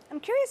to light.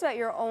 I'm curious about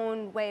your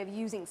own way of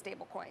using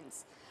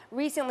stablecoins.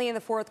 Recently in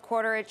the fourth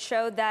quarter, it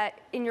showed that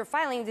in your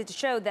filings, it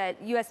showed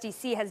that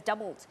USDC has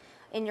doubled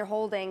in your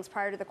holdings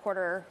prior to the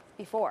quarter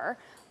before.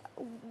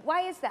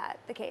 Why is that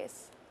the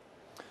case?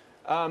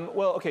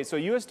 Well, okay, so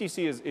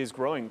USDC is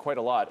growing quite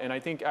a lot, and I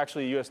think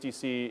actually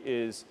USDC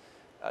is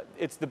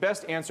it's the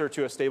best answer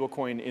to a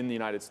stablecoin in the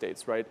United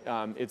States, right?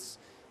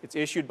 It's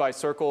issued by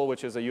Circle,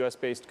 which is a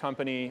U.S.-based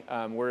company.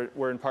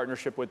 We're in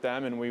partnership with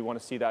them, and we want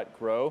to see that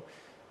grow.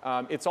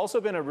 It's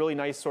also been a really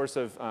nice source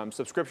of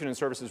subscription and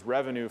services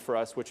revenue for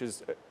us, which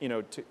is,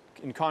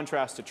 in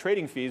contrast to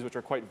trading fees, which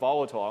are quite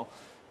volatile.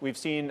 We've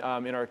seen in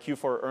our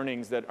Q4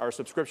 earnings that our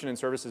subscription and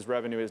services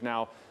revenue is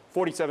now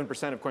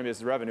 47% of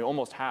Coinbase's revenue,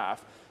 almost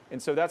half.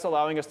 And so that's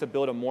allowing us to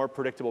build a more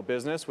predictable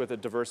business with a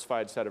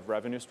diversified set of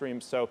revenue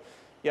streams. So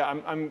yeah,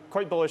 I'm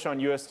quite bullish on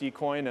USD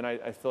coin, and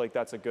I feel like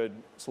that's a good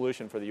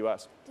solution for the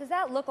U.S. Does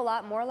that look a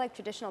lot more like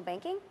traditional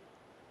banking?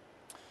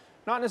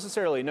 Not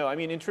necessarily, no. I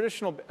mean, in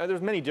traditional,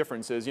 there's many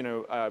differences.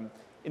 In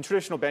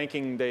traditional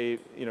banking,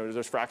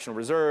 there's fractional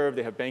reserve,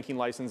 they have banking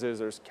licenses,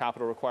 there's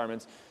capital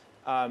requirements.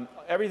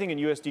 Everything in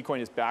USD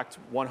coin is backed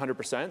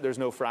 100%. There's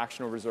no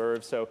fractional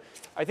reserve. So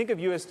I think of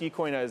USD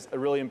coin as a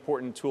really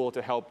important tool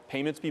to help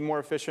payments be more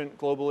efficient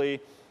globally.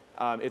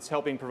 It's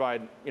helping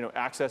provide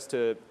access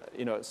to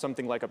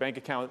something like a bank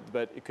account,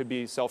 but it could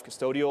be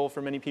self-custodial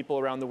for many people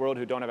around the world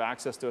who don't have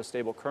access to a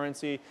stable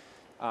currency.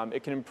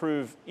 It can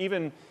improve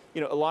even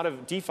a lot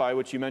of DeFi,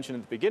 which you mentioned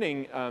at the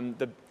beginning.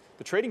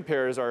 The trading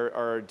pairs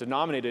are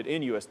denominated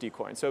in USD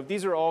coin. So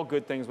these are all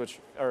good things which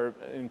are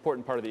an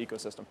important part of the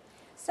ecosystem.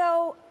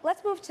 So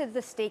let's move to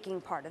the staking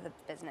part of the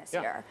business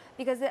here,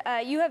 because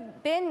you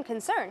have been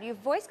concerned, you've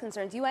voiced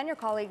concerns, you and your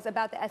colleagues,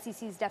 about the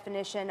SEC's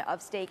definition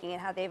of staking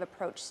and how they've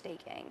approached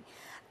staking.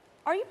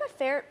 Are you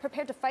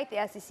prepared to fight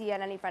the SEC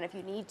on any front if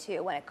you need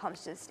to when it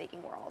comes to the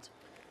staking world?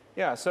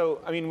 Yeah,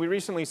 so I mean, we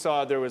recently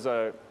saw there was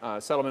a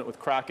settlement with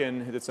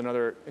Kraken, that's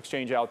another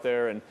exchange out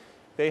there, and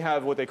they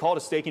have what they called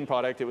a staking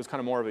product. It was kind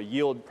of more of a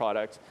yield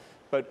product.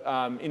 But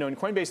in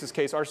Coinbase's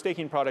case, our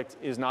staking product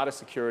is not a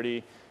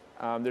security.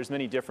 There's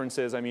many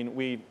differences. I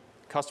mean,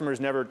 customers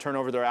never turn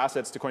over their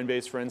assets to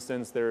Coinbase, for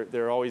instance.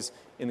 They're always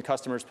in the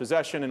customer's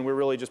possession, and we're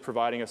really just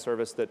providing a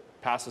service that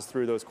passes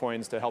through those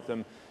coins to help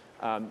them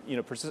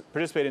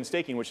participate in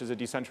staking, which is a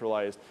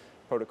decentralized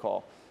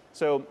protocol.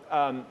 So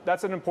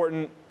that's an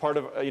important part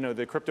of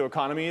the crypto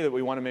economy that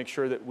we want to make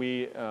sure that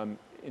we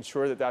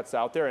ensure that that's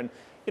out there. And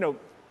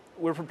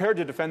we're prepared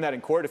to defend that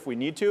in court if we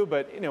need to,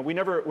 but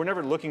we're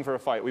never looking for a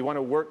fight. We want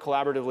to work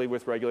collaboratively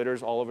with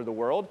regulators all over the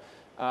world,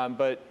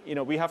 but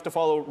we have to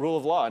follow rule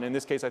of law, and in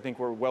this case, I think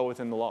we're well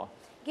within the law.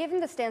 Given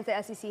the stance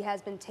the SEC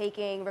has been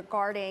taking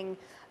regarding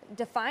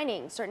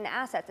defining certain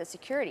assets as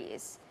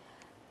securities,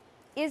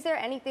 is there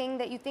anything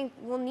that you think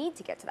will need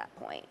to get to that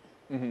point?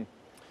 Mm-hmm.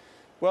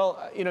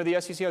 Well, the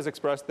SEC has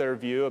expressed their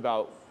view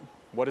about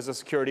what is a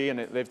security, and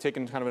they've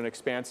taken kind of an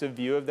expansive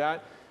view of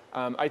that.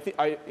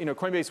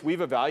 Coinbase,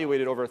 we've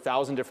evaluated over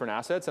 1,000 different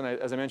assets, and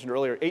as I mentioned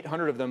earlier,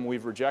 800 of them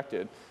we've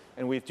rejected,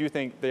 and we do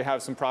think they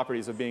have some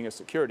properties of being a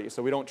security,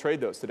 so we don't trade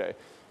those today.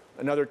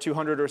 Another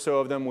 200 or so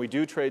of them we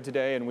do trade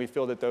today, and we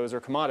feel that those are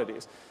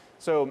commodities.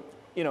 So,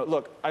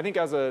 look, I think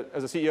as a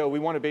CEO, we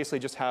want to basically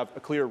just have a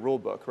clear rule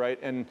book, right?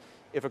 And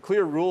if a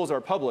clear rules are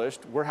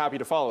published, we're happy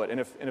to follow it. And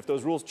if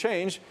those rules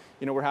change,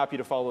 we're happy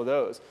to follow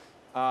those.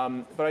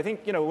 But I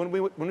think,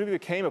 when we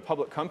became a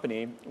public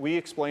company, we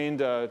explained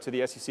to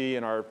the SEC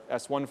in our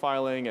S1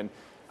 filing and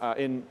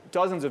in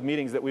dozens of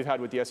meetings that we've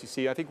had with the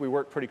SEC, I think we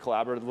work pretty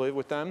collaboratively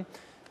with them.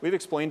 We've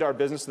explained our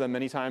business to them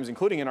many times,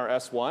 including in our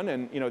S1,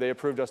 and they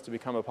approved us to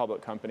become a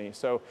public company.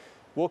 So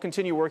we'll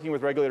continue working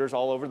with regulators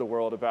all over the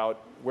world about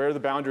where the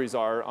boundaries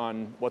are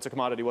on what's a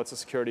commodity, what's a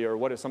security, or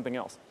what is something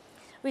else.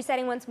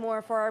 Resetting once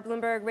more for our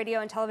Bloomberg radio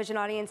and television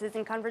audiences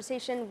in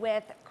conversation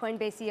with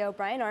Coinbase CEO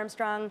Brian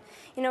Armstrong.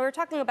 We're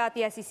talking about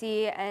the SEC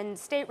and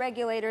state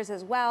regulators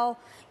as well.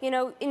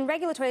 In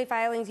regulatory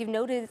filings, you've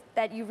noted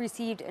that you've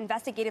received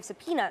investigative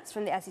subpoenas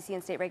from the SEC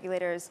and state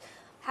regulators.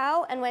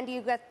 How and when do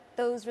you get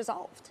those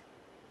resolved?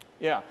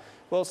 Yeah,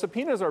 well,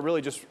 subpoenas are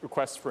really just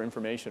requests for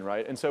information,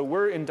 right? And so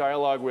we're in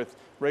dialogue with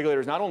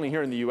regulators, not only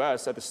here in the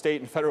US at the state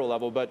and federal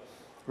level, but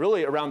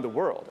really around the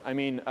world. I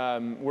mean,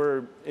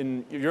 we're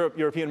in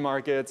European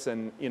markets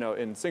and,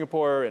 in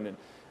Singapore and in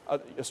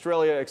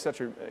Australia, et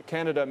cetera,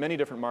 Canada, many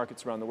different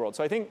markets around the world.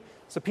 So I think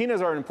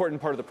subpoenas are an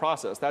important part of the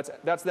process.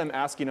 That's them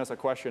asking us a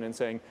question and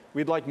saying,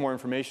 we'd like more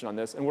information on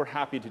this, and we're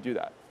happy to do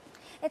that.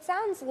 It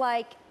sounds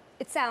like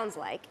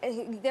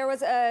there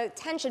was a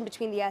tension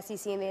between the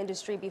SEC and the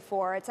industry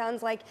before. It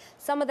sounds like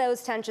some of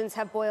those tensions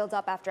have boiled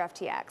up after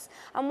FTX.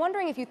 I'm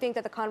wondering if you think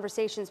that the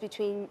conversations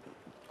between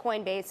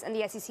Coinbase and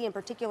the SEC in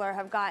particular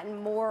have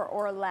gotten more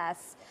or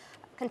less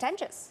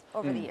contentious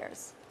over the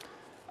years.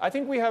 I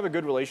think we have a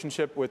good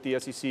relationship with the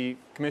SEC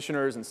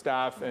commissioners and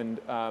staff, and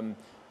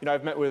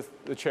I've met with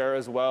the chair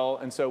as well,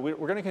 and so we're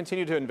going to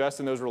continue to invest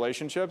in those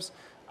relationships.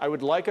 I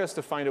would like us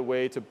to find a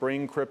way to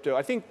bring crypto.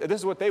 I think this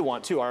is what they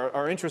want too.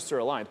 Our interests are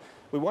aligned.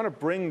 We want to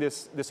bring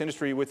this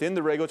industry within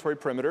the regulatory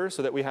perimeter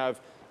so that we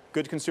have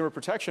good consumer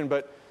protection,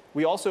 but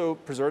we also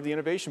preserve the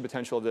innovation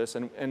potential of this.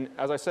 And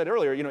as I said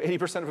earlier,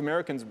 80% of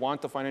Americans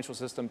want the financial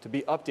system to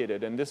be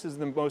updated, and this is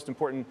the most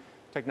important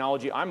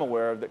technology I'm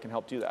aware of that can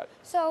help do that.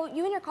 So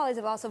you and your colleagues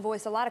have also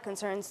voiced a lot of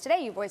concerns.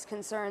 Today you voiced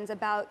concerns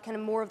about kind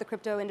of more of the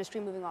crypto industry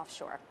moving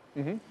offshore.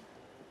 Mm-hmm.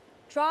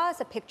 Draw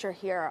us a picture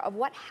here of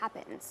what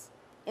happens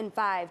in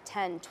 5,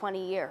 10,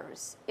 20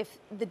 years if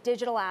the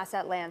digital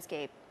asset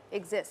landscape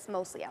exists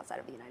mostly outside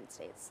of the United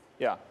States.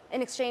 Yeah.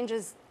 In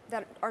exchanges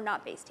that are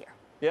not based here.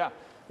 Yeah.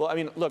 Well, I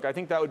mean, look, I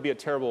think that would be a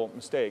terrible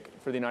mistake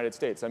for the United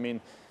States. I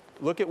mean,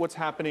 look at what's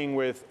happening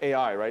with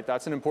AI, right?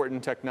 That's an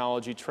important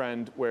technology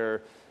trend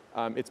where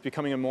it's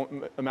becoming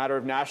a matter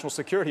of national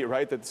security,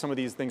 right? That some of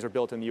these things are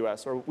built in the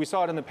US. Or we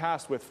saw it in the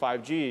past with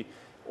 5G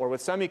or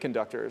with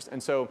semiconductors.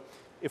 And so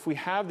if we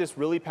have this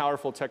really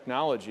powerful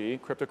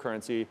technology,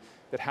 cryptocurrency,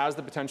 that has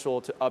the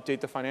potential to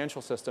update the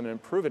financial system and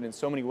improve it in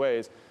so many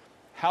ways,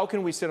 how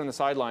can we sit on the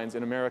sidelines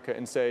in America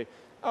and say,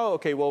 oh,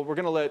 okay, well, we're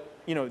going to let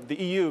the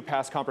EU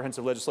pass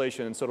comprehensive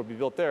legislation, and so it'll be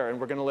built there, and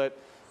we're going to let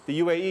the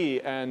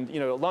UAE and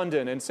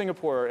London and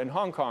Singapore and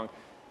Hong Kong.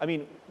 I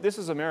mean, this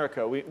is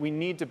America. We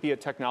need to be a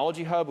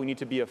technology hub. We need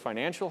to be a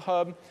financial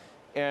hub,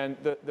 and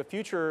the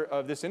future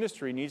of this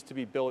industry needs to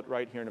be built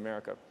right here in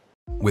America.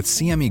 With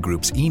CME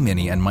Group's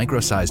E-mini and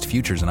micro-sized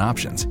futures and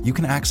options, you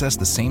can access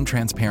the same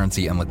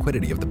transparency and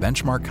liquidity of the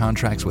benchmark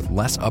contracts with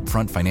less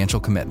upfront financial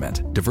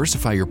commitment.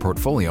 Diversify your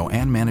portfolio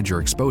and manage your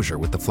exposure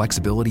with the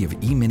flexibility of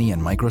E-mini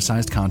and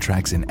micro-sized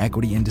contracts in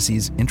equity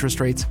indices, interest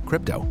rates,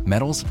 crypto,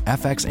 metals,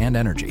 FX, and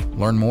energy.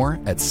 Learn more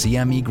at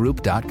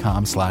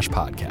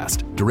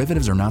cmegroup.com/podcast.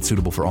 Derivatives are not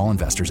suitable for all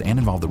investors and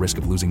involve the risk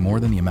of losing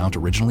more than the amount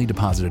originally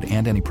deposited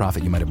and any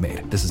profit you might have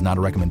made. This is not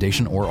a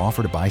recommendation or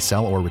offer to buy,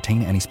 sell, or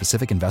retain any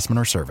specific investment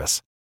or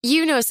service.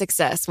 You know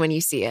success when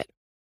you see it.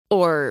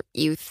 Or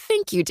you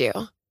think you do.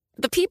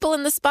 The people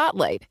in the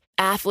spotlight.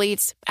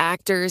 Athletes,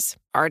 actors,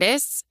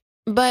 artists.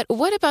 But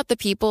what about the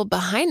people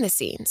behind the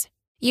scenes?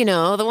 You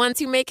know, the ones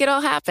who make it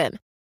all happen.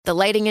 The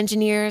lighting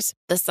engineers,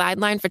 the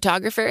sideline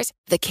photographers,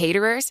 the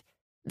caterers.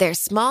 They're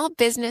small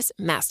business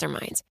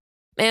masterminds.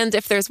 And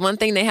if there's one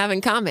thing they have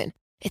in common,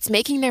 it's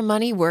making their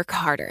money work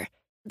harder.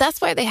 That's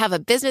why they have a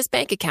business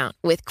bank account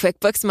with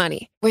QuickBooks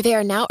Money, where they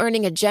are now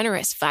earning a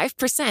generous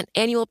 5%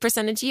 annual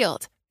percentage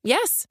yield.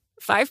 Yes,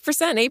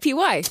 5%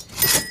 APY.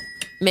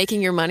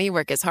 Making your money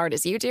work as hard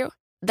as you do?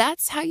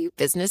 That's how you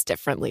business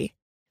differently.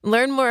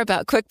 Learn more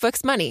about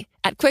QuickBooks Money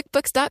at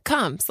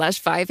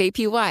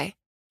quickbooks.com/5APY.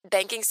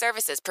 Banking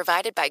services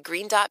provided by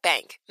Green Dot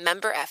Bank,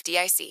 member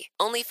FDIC.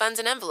 Only funds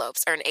and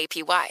envelopes earn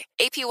APY.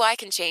 APY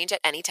can change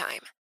at any time.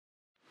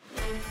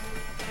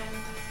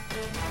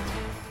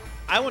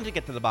 I wanted to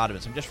get to the bottom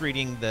of this. I'm just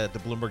reading the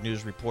Bloomberg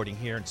News reporting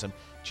here, and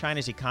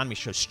China's economy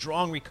shows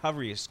strong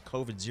recovery as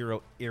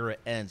COVID-0 era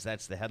ends.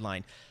 That's the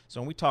headline.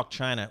 So when we talk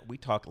China, we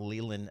talk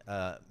Leland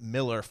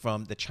Miller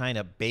from the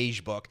China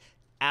Beige Book,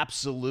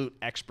 absolute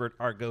expert,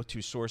 our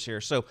go-to source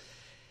here. So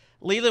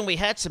Leland, we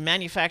had some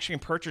manufacturing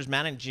purchase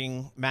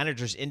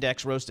managers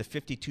index rose to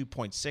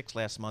 52.6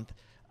 last month,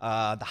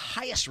 the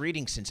highest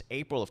reading since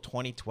April of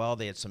 2012.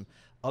 They had some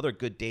other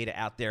good data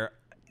out there.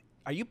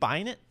 Are you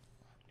buying it?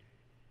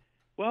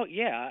 Well,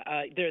 yeah,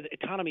 the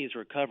economy is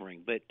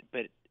recovering, but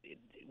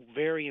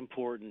very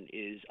important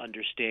is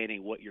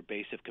understanding what your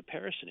base of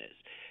comparison is.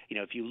 You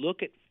know, if you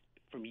look at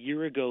from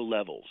year ago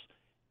levels,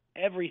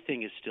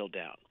 everything is still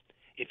down.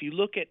 If you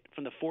look at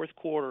from the fourth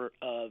quarter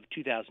of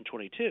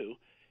 2022,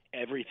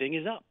 everything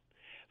is up.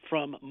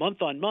 From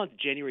month on month,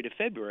 January to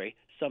February,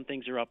 some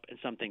things are up and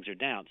some things are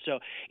down. So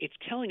it's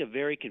telling a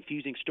very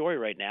confusing story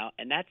right now,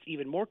 and that's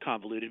even more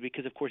convoluted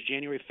because, of course,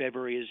 January,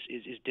 February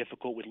is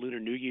difficult with Lunar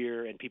New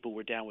Year and people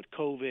were down with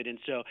COVID. And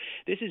so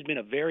this has been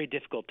a very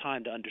difficult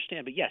time to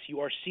understand. But, yes,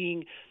 you are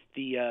seeing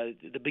the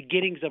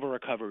beginnings of a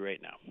recovery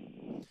right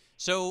now.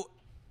 So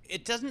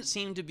it doesn't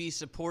seem to be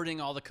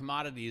supporting all the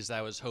commodities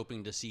I was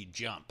hoping to see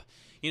jump.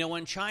 You know,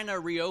 when China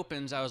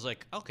reopens, I was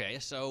like, okay,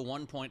 so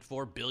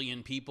 1.4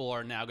 billion people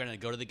are now going to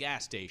go to the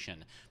gas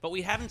station. But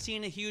we haven't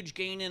seen a huge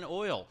gain in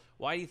oil.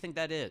 Why do you think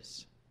that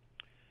is?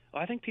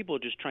 Well, I think people are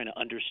just trying to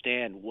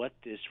understand what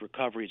this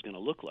recovery is going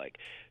to look like.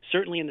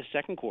 Certainly in the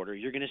second quarter,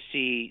 you're going to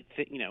see,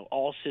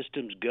 all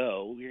systems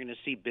go. You're going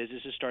to see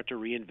businesses start to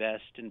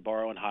reinvest and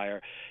borrow and hire.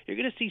 You're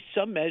going to see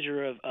some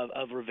measure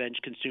of revenge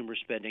consumer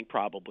spending,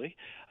 probably.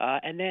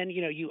 And then,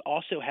 you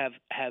also have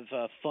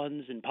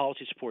funds and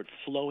policy support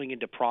flowing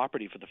into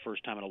property for the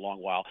first time in a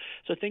long while.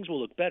 So things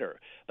will look better.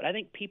 But I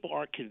think people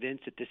aren't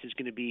convinced that this is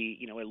going to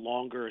be, a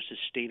longer,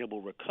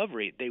 sustainable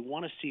recovery. They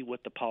want to see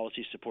what the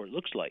policy support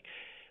looks like.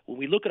 When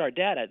we look at our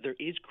data, there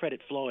is credit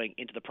flowing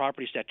into the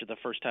property sector the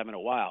first time in a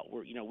while.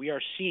 We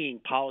are seeing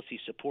policy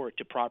support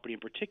to property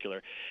in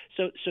particular.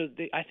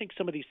 I think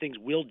some of these things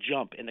will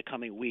jump in the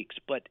coming weeks.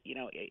 But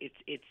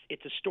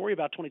it's a story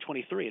about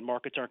 2023, and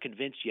markets aren't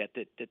convinced yet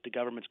that the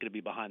government's going to be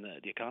behind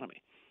the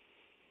economy.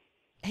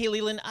 Hey,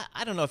 Leland,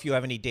 I don't know if you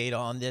have any data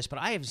on this, but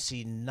I have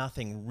seen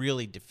nothing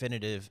really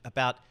definitive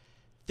about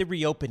the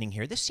reopening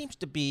here. This seems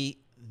to be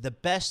the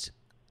best,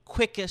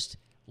 quickest,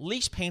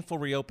 least painful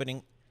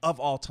reopening of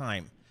all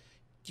time.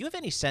 Do you have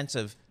any sense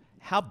of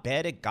how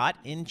bad it got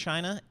in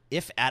China,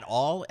 if at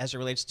all, as it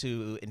relates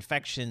to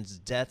infections,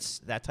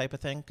 deaths, that type of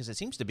thing? Because it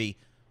seems to be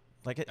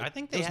like I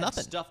think they had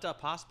stuffed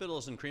up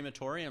hospitals and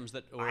crematoriums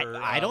that were.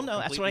 I don't know.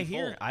 That's what I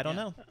hear. Full. I don't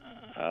know.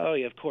 Oh,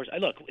 yeah, of course.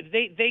 Look,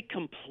 they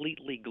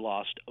completely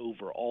glossed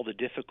over all the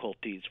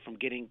difficulties from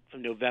getting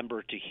from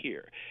November to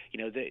here.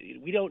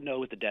 We don't know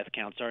what the death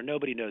counts are.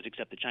 Nobody knows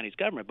except the Chinese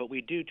government. But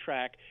we do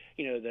track,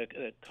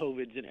 the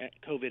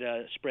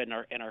COVID spread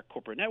in our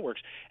corporate networks.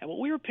 And what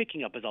we were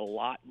picking up is a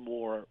lot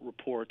more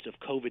reports of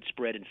COVID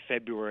spread in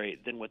February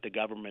than what the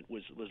government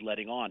was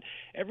letting on.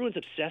 Everyone's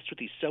obsessed with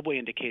these subway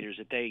indicators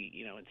that they,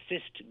 insist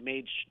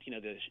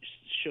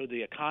show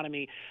the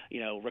economy,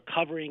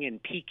 recovering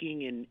and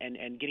peaking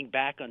and getting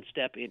back on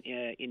step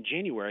in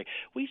January.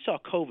 We saw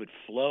COVID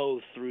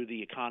flow through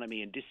the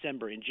economy in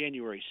December, in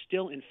January,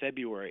 still in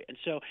February. And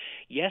so,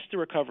 yes, the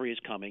recovery is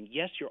coming.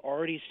 Yes, you're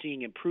already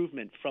seeing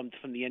improvement from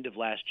the end of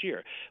last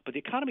year. But the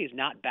economy is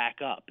not back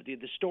up. The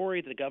story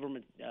of the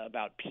government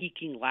about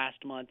peaking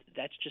last month,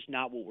 that's just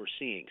not what we're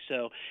seeing.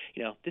 So,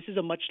 this is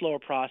a much slower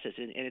process,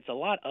 and it's a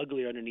lot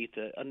uglier underneath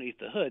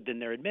the hood than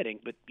they're admitting.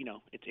 But,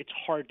 it's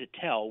hard to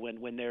tell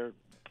when they're,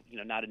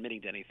 not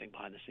admitting to anything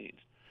behind the scenes.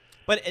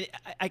 But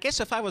I guess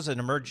if I was an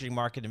emerging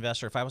market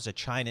investor, if I was a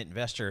China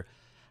investor,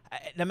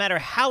 no matter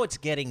how it's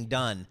getting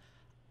done,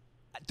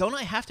 don't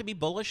I have to be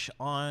bullish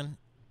on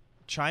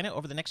China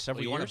over the next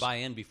several years? You want to buy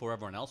in before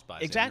everyone else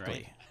buys exactly.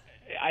 in,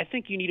 right? I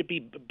think you need to be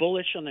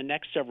bullish on the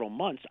next several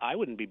months. I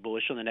wouldn't be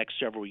bullish on the next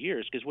several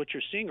years because what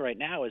you're seeing right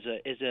now is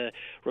a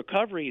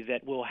recovery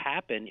that will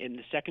happen in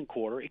the second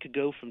quarter. It could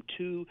go from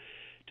 2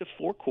 to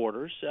 4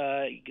 quarters,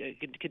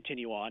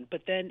 continue on.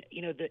 But then,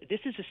 this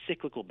is a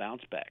cyclical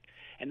bounce back.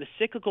 And the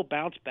cyclical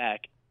bounce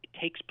back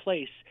takes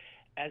place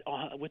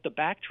with the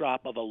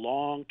backdrop of a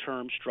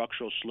long-term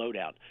structural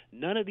slowdown.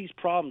 None of these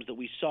problems that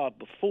we saw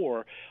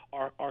before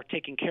are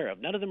taken care of.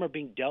 None of them are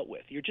being dealt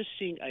with. You're just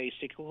seeing a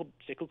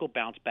cyclical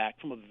bounce back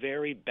from a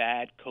very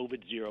bad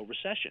COVID-0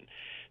 recession.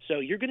 So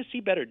you're going to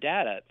see better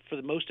data for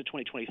the most of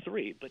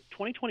 2023, but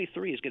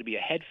 2023 is going to be a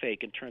head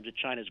fake in terms of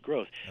China's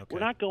growth. Okay. We're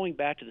not going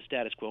back to the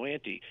status quo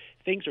ante.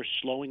 Things are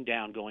slowing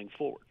down going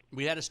forward.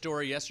 We had a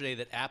story yesterday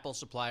that Apple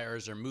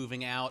suppliers are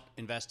moving out,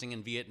 investing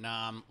in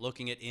Vietnam,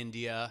 looking at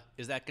India.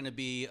 Is that going to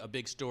be a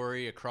big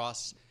story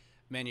across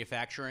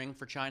manufacturing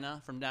for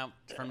China from now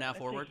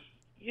forward?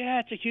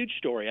 Yeah, it's a huge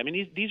story. I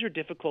mean, these are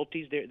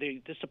difficulties.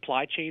 The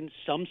supply chains,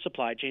 some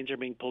supply chains are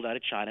being pulled out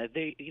of China.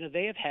 They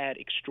have had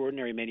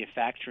extraordinary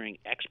manufacturing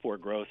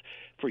export growth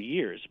for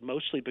years,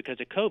 mostly because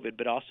of COVID,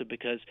 but also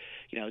because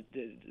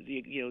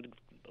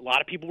a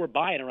lot of people were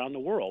buying around the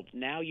world.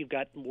 Now you've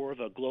got more of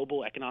a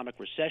global economic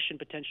recession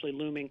potentially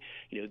looming.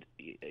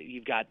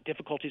 You've got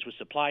difficulties with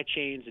supply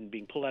chains and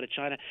being pulled out of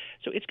China.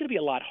 So it's going to be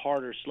a lot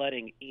harder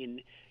sledding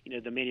in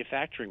the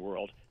manufacturing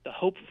world. The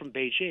hope from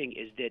Beijing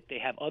is that they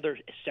have other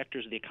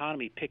sectors of the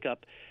economy pick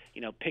up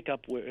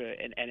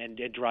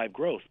and drive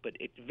growth. But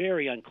it's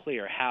very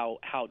unclear how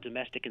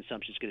domestic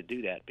consumption is going to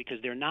do that,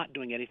 because they're not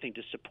doing anything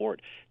to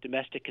support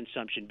domestic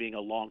consumption being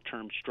a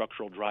long-term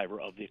structural driver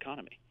of the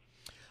economy.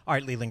 All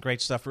right, Leland,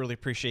 great stuff. Really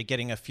appreciate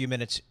getting a few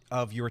minutes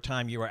of your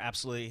time. You are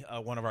absolutely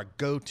one of our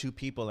go-to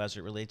people as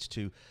it relates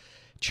to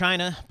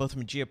China, both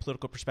from a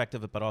geopolitical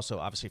perspective, but also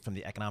obviously from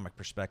the economic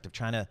perspective.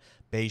 China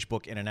Beige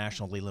Book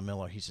International, Leland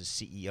Miller, he's the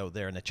CEO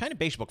there. And the China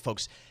Beige Book,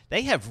 folks,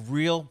 they have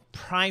real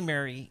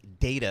primary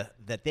data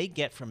that they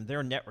get from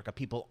their network of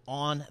people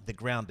on the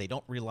ground. They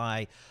don't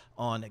rely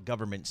on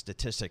government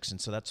statistics.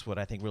 And so that's what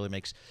I think really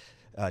makes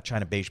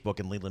China Beige Book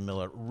and Leland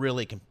Miller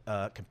really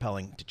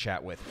compelling to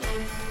chat with.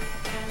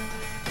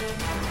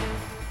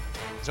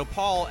 So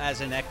Paul,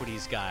 as an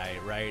equities guy,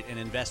 right, an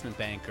investment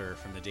banker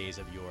from the days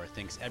of yore,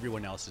 thinks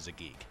everyone else is a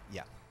geek.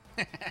 Yeah.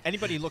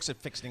 Anybody who looks at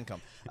fixed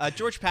income.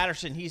 George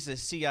Patterson, he's the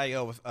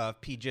CIO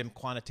of PGIM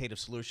Quantitative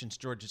Solutions.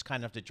 George is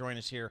kind enough to join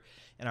us here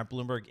in our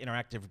Bloomberg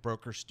Interactive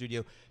Broker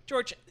studio.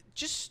 George,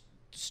 just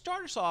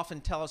start us off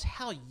and tell us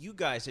how you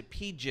guys at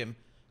PGIM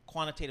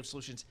Quantitative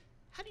Solutions,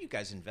 how do you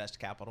guys invest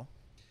capital?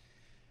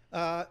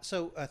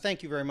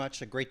 Thank you very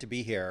much. Great to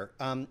be here.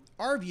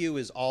 Our view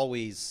is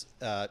always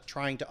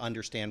trying to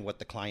understand what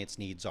the client's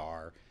needs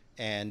are,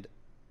 and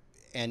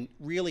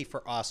really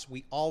for us,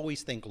 we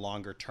always think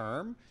longer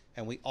term,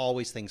 and we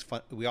always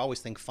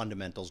think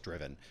fundamentals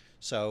driven.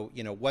 So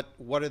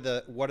what are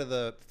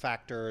the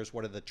factors?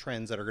 What are the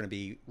trends that are going to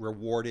be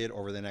rewarded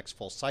over the next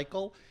full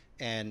cycle?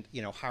 And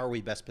how are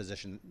we best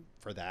positioned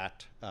for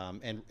that?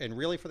 And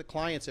really for the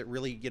clients, it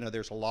really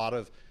there's a lot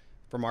of,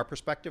 from our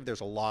perspective, there's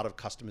a lot of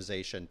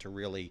customization to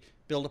really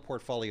build a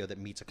portfolio that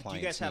meets a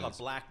client's needs. Do you guys have a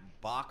black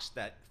box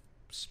that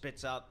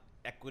spits out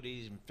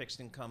equities and fixed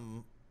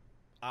income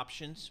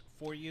options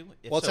for you?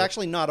 Well, it's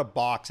actually not a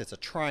box; it's a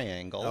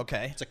triangle.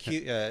 Okay.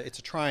 It's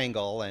a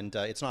triangle, and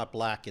it's not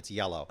black; it's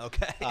yellow.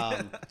 Okay.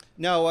 I'm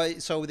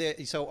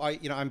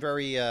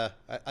very.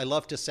 I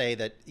love to say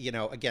that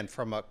again,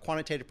 from a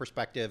quantitative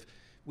perspective,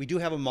 we do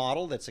have a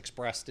model that's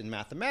expressed in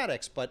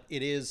mathematics, but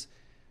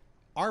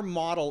our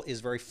model is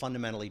very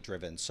fundamentally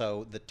driven.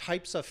 So the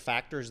types of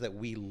factors that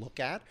we look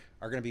at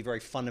are going to be very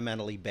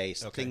fundamentally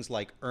based. Okay. Things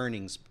like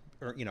earnings,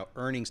 or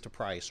earnings to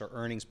price, or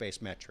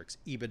earnings-based metrics,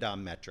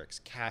 EBITDA metrics,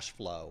 cash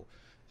flow,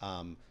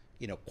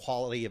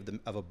 quality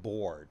of a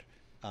board.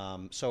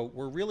 So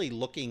we're really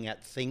looking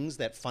at things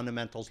that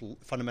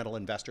fundamental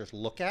investors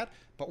look at,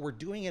 but we're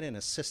doing it in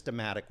a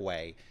systematic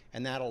way,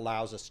 and that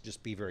allows us to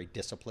just be very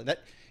disciplined.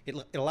 It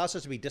allows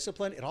us to be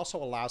disciplined. It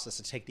also allows us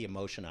to take the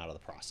emotion out of the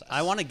process.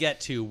 I want to get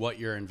to what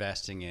you're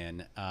investing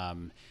in,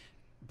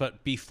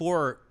 but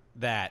before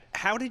that,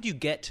 how did you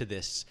get to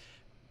this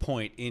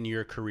point in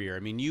your career? I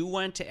mean, you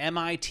went to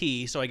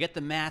MIT, so I get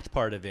the math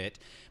part of it,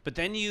 but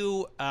then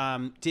you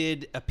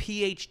did a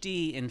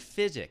PhD in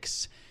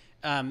physics.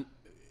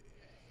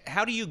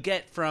 How do you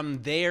get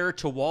from there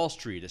to Wall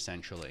Street,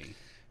 essentially?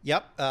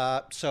 Yep.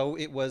 So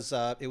it was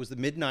the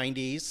mid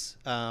 '90s,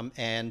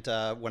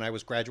 and when I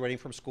was graduating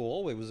from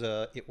school, it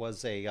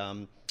was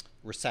a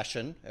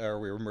recession, or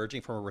we were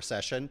emerging from a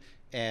recession,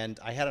 and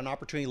I had an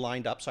opportunity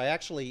lined up. So I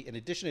actually, in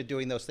addition to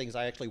doing those things,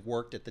 I actually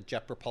worked at the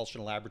Jet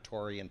Propulsion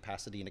Laboratory in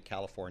Pasadena,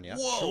 California.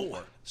 Whoa!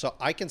 Sure. So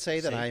I can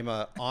say that I'm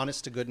a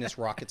honest to goodness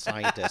rocket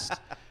scientist.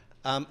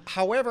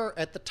 However,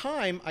 at the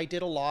time, I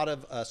did a lot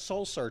of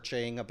soul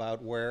searching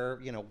about where,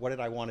 what did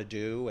I want to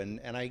do, and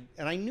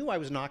I knew I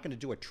was not going to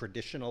do a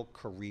traditional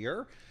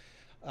career,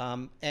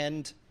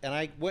 and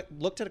I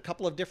looked at a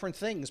couple of different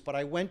things. But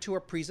I went to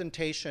a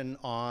presentation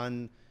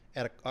on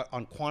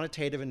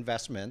quantitative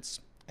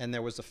investments, and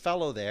there was a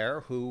fellow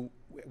there who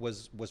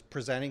was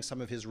presenting some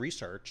of his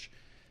research,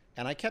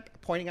 and I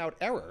kept pointing out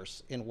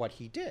errors in what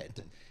he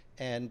did.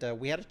 And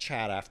we had a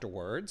chat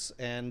afterwards,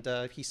 and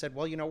he said,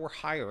 "Well, we're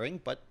hiring,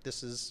 but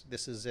this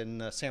is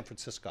in San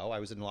Francisco. I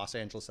was in Los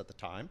Angeles at the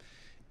time,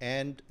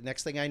 and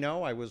next thing I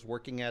know, I was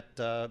working at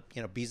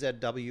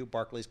BZW,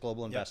 Barclays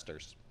Global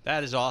Investors."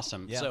 That is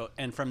awesome. Yeah. So,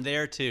 and from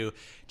there to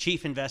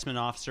Chief Investment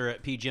Officer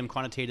at PGIM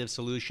Quantitative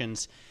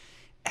Solutions,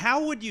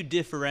 how would you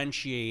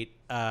differentiate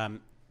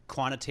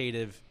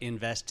quantitative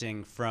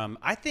investing from?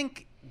 I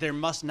think there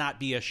must not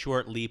be a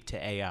short leap to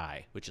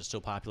AI, which is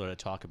so popular to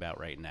talk about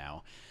right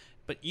now.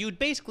 But you'd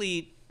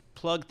basically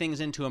plug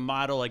things into a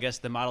model. I guess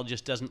the model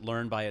just doesn't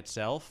learn by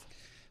itself.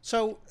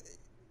 So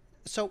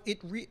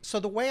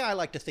the way I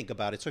like to think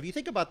about it. So if you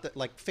think about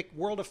the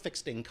world of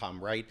fixed income,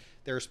 right?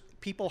 There's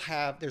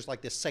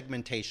like this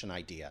segmentation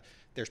idea.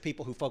 There's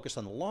people who focus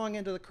on the long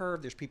end of the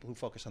curve. There's people who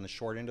focus on the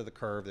short end of the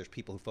curve. There's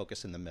people who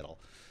focus in the middle.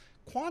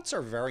 Quants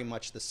are very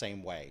much the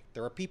same way.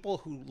 There are people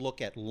who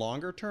look at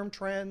longer term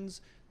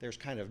trends, there's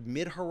kind of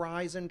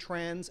mid-horizon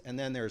trends, and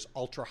then there's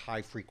ultra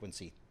high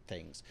frequency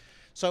things.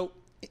 So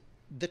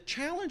the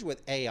challenge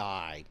with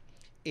AI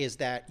is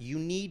that you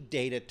need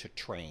data to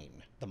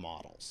train the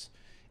models.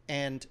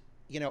 And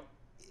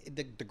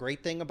the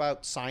great thing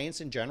about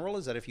science in general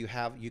is that if you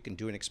can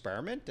do an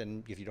experiment,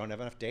 and if you don't have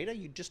enough data,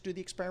 you just do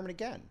the experiment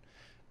again.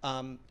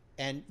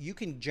 And you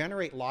can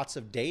generate lots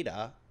of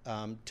data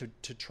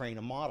to train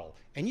a model.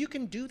 And you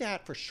can do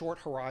that for short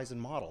horizon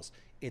models.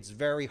 It's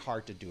very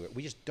hard to do it.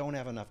 We just don't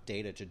have enough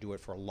data to do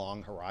it for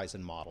long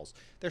horizon models.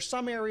 There's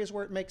some areas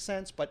where it makes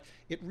sense, but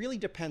it really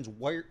depends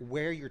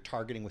where you're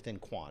targeting within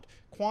quant.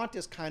 Quant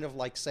is kind of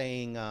like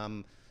saying,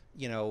 my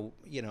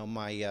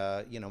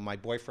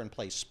boyfriend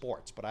plays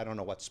sports, but I don't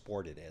know what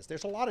sport it is.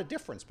 There's a lot of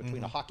difference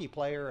between a hockey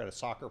player and a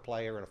soccer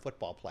player and a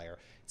football player.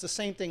 It's the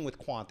same thing with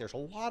quant. There's a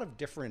lot of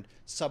different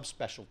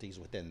subspecialties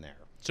within there.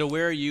 So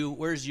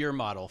where's your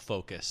model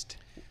focused?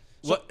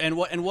 What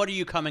are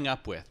you coming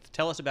up with?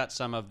 Tell us about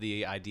some of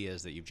the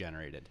ideas that you've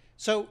generated.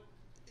 So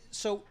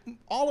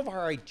all of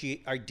our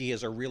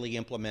ideas are really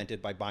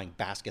implemented by buying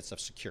baskets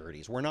of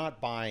securities. We're not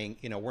buying,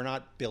 we're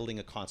not building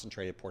a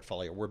concentrated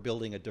portfolio. We're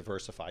building a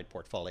diversified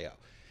portfolio.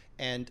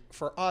 And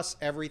for us,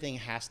 everything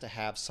has to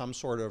have some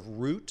sort of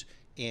root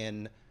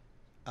in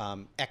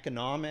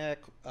economic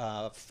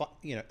or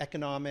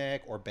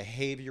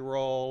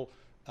behavioral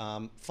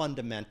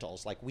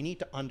fundamentals. Like, we need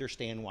to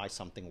understand why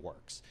something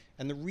works.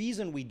 And the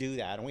reason we do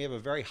that, and we have a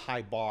very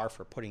high bar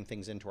for putting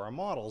things into our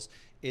models,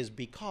 is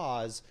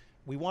because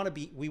we want to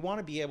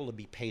be able to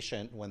be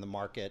patient when the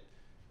market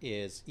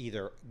is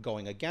either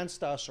going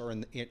against us or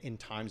in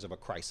times of a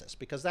crisis,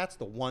 because that's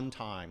the one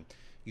time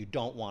you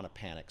don't want to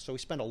panic. So we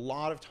spend a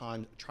lot of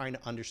time trying to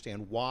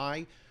understand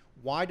why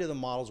do the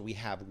models we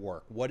have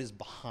work? What is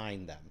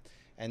behind them?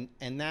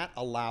 And that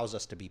allows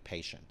us to be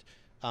patient.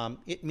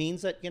 It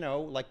means that,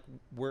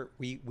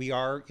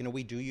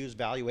 we do use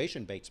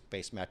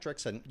valuation-based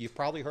metrics, and you've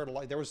probably heard a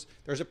lot. There's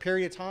a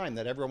period of time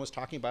that everyone was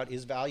talking about,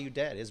 is value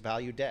dead? Is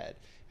value dead?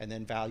 And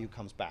then value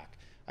comes back.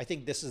 I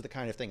think this is the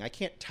kind of thing, I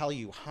can't tell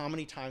you how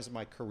many times in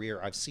my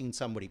career I've seen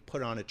somebody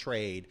put on a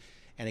trade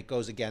and it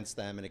goes against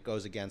them, and it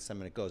goes against them,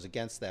 and it goes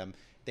against them.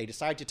 They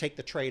decide to take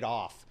the trade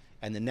off,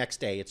 and the next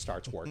day it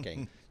starts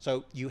working.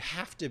 So you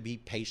have to be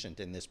patient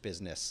in this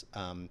business.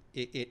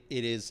 It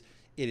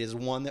is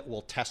one that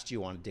will test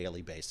you on a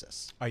daily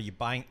basis. Are you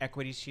buying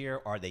equities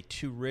here? Are they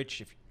too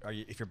rich?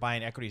 If you're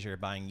buying equities, are you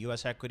buying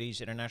U.S.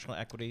 equities, international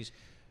equities?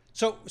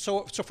 So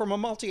from a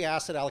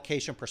multi-asset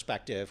allocation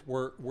perspective,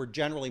 we're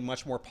generally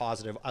much more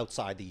positive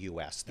outside the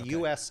U.S. The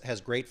U.S. has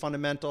great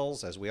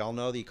fundamentals. As we all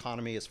know, the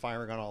economy is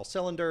firing on all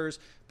cylinders,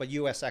 but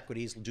U.S.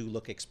 equities do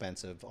look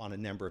expensive on a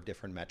number of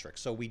different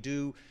metrics. So we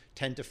do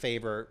tend to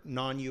favor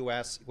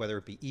non-U.S., whether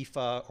it be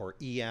EFA or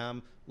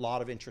EM, a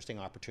lot of interesting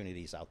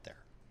opportunities out there.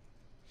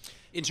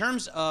 In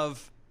terms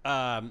of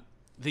the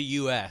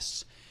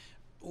U.S.,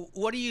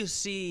 what do you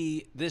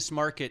see this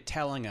market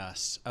telling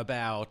us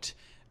about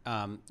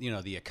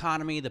the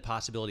economy, the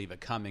possibility of a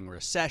coming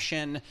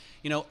recession?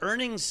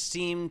 Earnings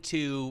seem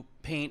to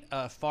paint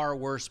a far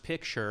worse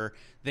picture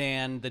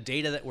than the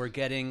data that we're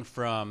getting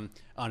from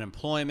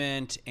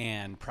unemployment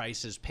and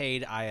prices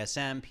paid,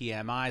 ISM,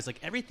 PMIs. Like,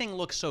 everything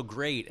looks so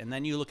great, and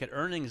then you look at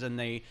earnings and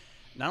they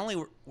not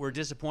only were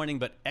disappointing,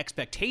 but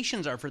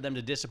expectations are for them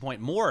to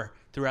disappoint more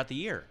throughout the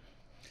year.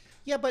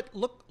 Yeah, but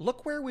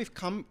look where we've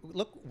come.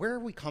 Look where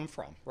we come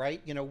from,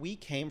 right? We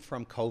came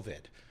from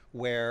COVID,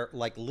 where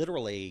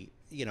literally,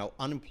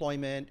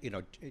 unemployment,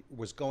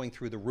 was going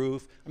through the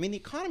roof. I mean, the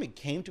economy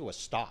came to a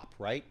stop,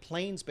 right?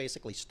 Planes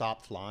basically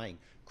stopped flying.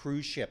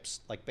 Cruise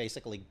ships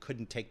basically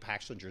couldn't take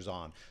passengers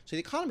on. So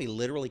the economy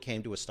literally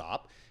came to a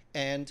stop,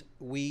 and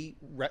the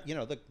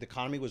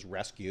economy was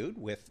rescued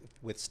with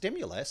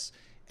stimulus,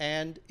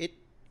 and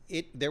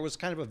there was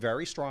kind of a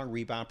very strong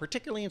rebound,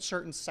 particularly in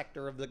certain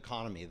sector of the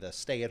economy, the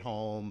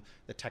stay-at-home,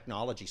 the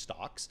technology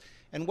stocks.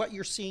 And what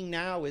you're seeing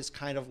now is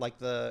kind of like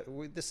I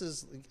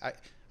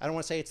don't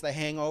want to say it's the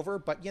hangover,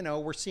 but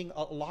we're seeing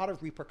a lot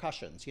of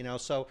repercussions.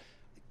 So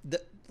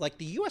the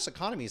U.S.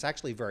 economy is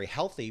actually very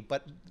healthy,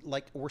 but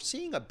we're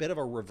seeing a bit of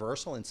a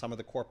reversal in some of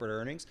the corporate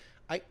earnings.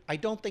 I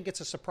don't think it's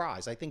a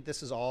surprise. I think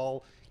this is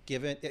all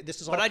given.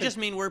 But I just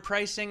mean we're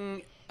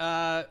pricing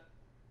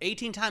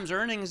 18 times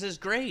earnings is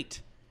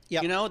great.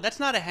 Yeah. That's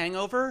not a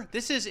hangover.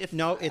 This is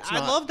no, it's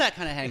not. I love that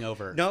kind of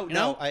hangover. No.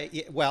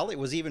 Well, it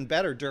was even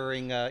better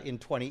during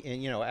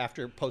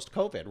after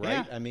post-COVID,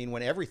 right? Yeah. I mean,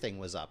 when everything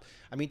was up.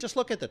 I mean, just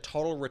look at the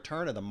total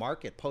return of the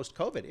market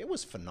post-COVID. It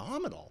was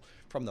phenomenal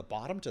from the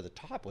bottom to the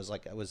top.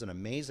 It was an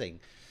amazing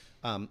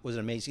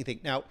thing.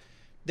 Now,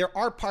 there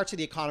are parts of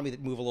the economy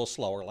that move a little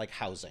slower, like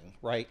housing,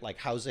 right? Like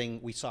housing,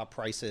 we saw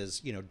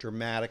prices,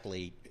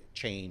 dramatically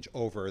change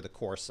over the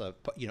course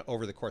of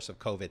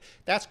COVID.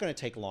 That's going to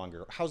take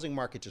longer. Housing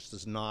market just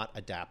does not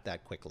adapt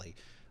that quickly.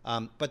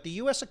 But the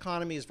U.S.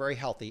 economy is very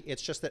healthy.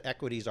 It's just that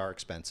equities are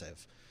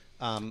expensive.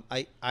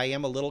 I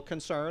am a little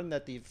concerned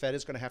that the Fed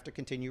is going to have to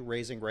continue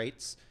raising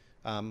rates.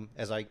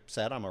 As I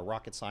said, I'm a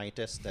rocket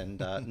scientist and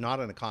not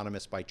an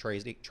economist by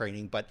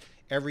training, but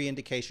every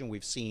indication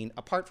we've seen,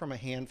 apart from a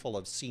handful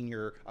of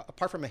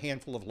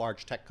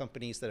large tech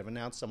companies that have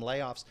announced some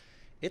layoffs,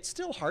 it's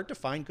still hard to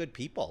find good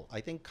people.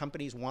 I think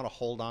companies want to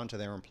hold on to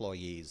their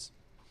employees.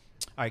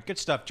 All right, good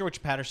stuff.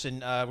 George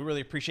Patterson, we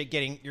really appreciate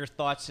getting your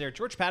thoughts there.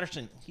 George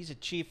Patterson, he's a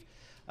chief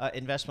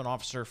investment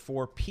officer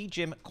for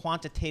PGIM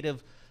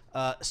Quantitative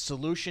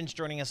Solutions,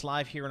 joining us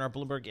live here in our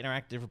Bloomberg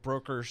Interactive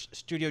Brokers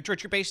studio.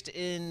 George, you're based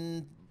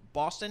in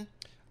Boston?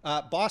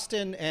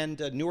 Boston and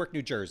Newark,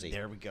 New Jersey.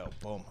 There we go.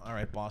 Boom. All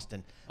right,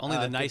 Boston. Only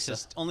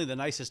the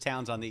nicest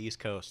towns on the East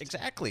Coast.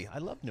 Exactly. I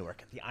love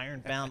Newark. The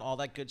Ironbound, all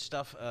that good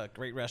stuff.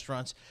 Great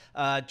restaurants.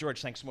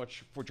 George, thanks so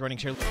much for joining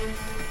us here.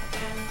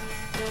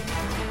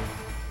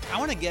 I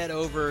want to get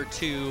over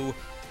to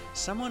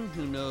someone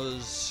who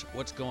knows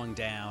what's going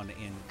down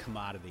in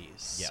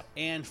commodities. Yeah.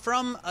 And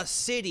from a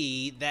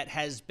city that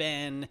has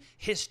been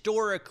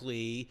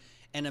historically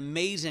an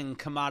amazing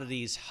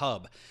commodities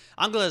hub.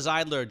 Angela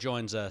Zeidler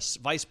joins us,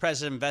 Vice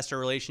President of Investor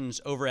Relations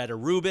over at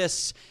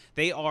Arubis.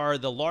 They are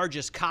the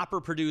largest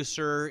copper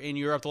producer in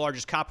Europe, the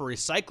largest copper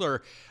recycler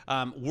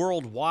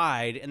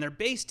worldwide, and they're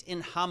based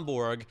in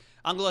Hamburg.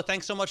 Angela,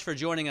 thanks so much for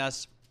joining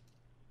us.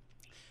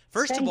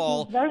 First of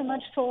all, thank you very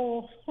much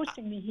for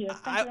hosting me here.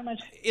 Thank you very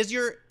much.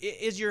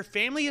 Is your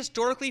family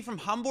historically from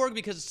Hamburg?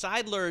 Because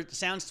Seidler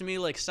sounds to me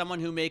like someone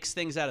who makes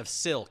things out of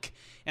silk,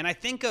 and I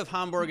think of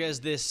Hamburg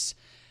as this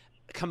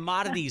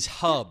commodities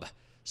hub.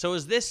 So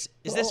is this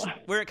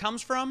where it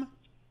comes from?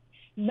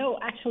 No,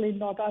 actually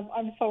not.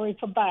 I'm sorry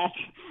for that.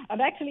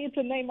 And actually, it's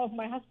the name of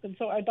my husband,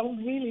 so I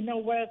don't really know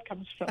where it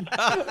comes from.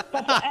 But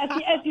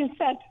as you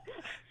said.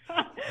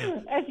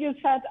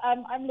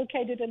 I'm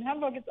located in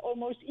Hamburg. It's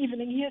almost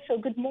evening here, so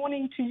good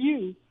morning to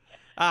you.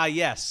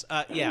 Yes.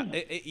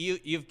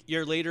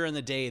 You're later in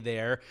the day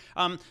there.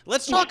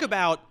 Let's talk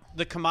about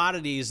the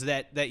commodities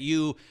that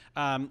you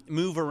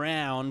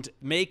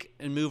make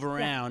and move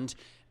around.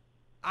 Yeah.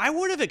 I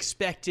would have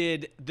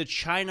expected the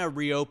China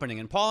reopening,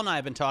 and Paul and I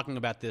have been talking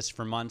about this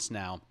for months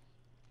now,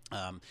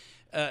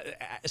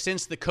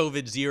 since the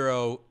COVID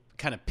zero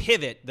kind of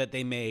pivot that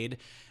they made.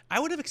 I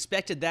would have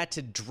expected that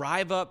to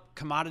drive up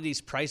commodities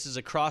prices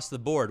across the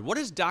board. What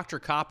does Dr.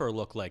 Copper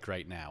look like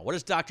right now? What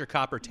is Dr.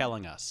 Copper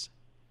telling us?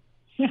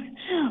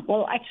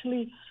 Well,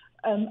 actually,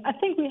 I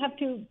think we have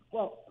to,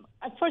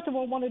 I first of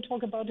all want to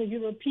talk about a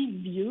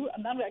European view,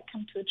 and then I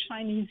come to a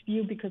Chinese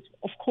view because,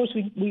 of course,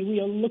 we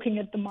are looking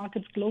at the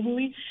markets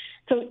globally.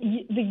 So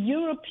the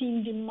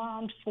European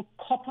demand for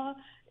copper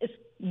is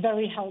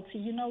very healthy.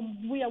 You know,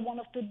 we are one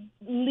of the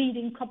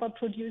leading copper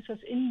producers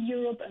in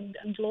Europe and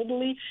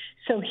globally.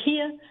 So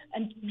here,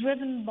 and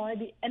driven by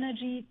the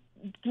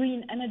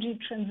green energy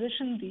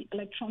transition, the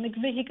electronic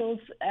vehicles,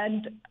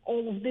 and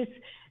all of this,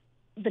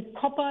 the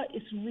copper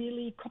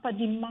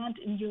demand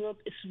in Europe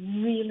is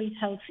really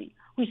healthy.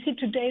 We see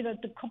today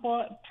that the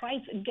copper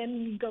price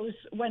again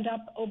went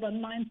up over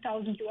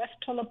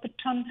 $9,000 per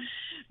ton,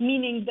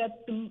 meaning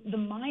that the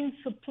mine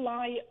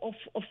supply of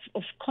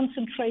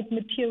concentrate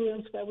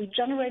materials where we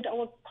generate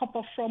our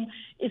copper from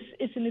is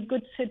in a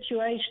good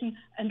situation,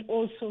 and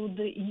also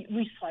the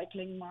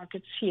recycling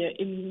markets here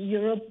in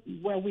Europe,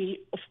 where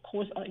we of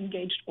course are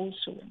engaged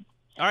also in.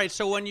 All right,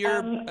 so when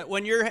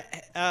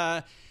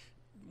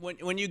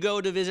you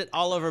go to visit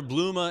Oliver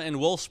Blume in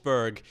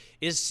Wolfsburg,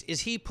 is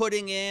he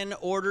putting in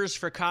orders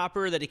for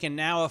copper that he can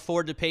now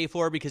afford to pay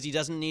for because he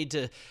doesn't need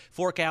to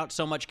fork out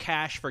so much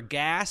cash for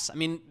gas? I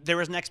mean, there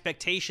was an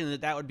expectation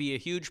that would be a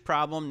huge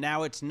problem.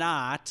 Now it's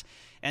not,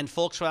 and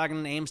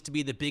Volkswagen aims to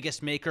be the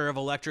biggest maker of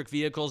electric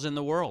vehicles in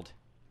the world.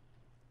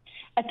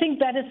 I think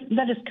that is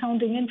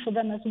counting in for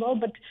them as well.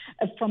 But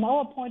from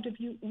our point of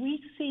view,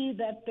 we see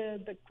that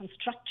the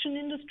construction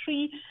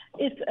industry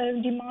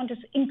demand is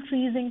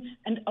increasing,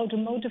 and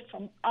automotive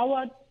from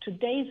our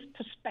today's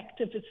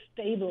perspective is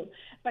stable.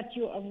 But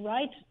you are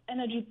right,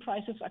 energy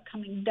prices are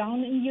coming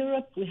down in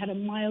Europe. We had a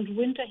mild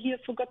winter here,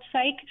 for God's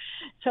sake.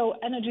 So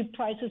energy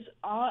prices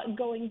are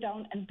going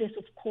down, and this,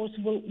 of course,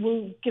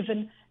 will give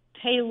a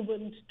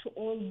tailwind to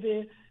all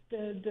the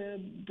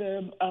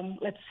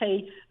let's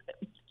say,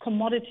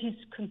 commodities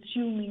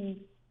consuming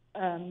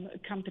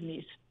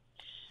companies.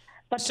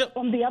 But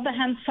on the other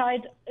hand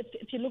side,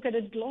 if you look at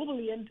it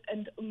globally,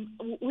 and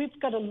we've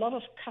got a lot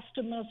of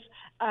customers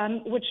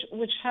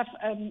which have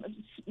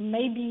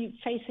maybe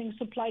facing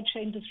supply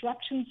chain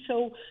disruption.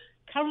 So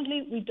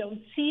currently we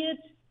don't see it,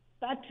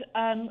 but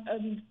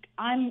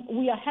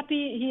we are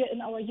happy here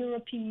in our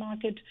European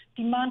market.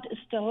 Demand is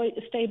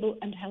stable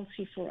and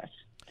healthy for us.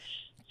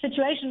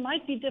 Situation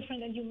might be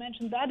different, and you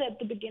mentioned that at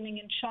the beginning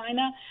in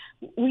China.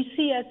 We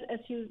see, as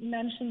you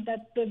mentioned,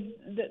 that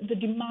the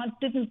demand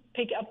didn't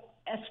pick up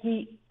as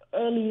we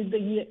early the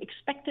year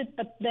expected,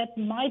 but that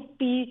might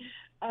be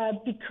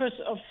because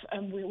of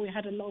we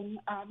had a long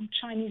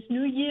Chinese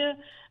New Year,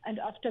 and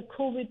after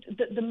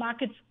COVID, the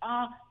markets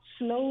are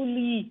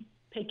slowly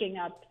picking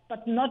up,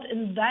 but not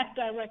in that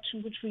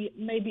direction which we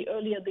maybe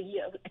earlier the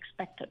year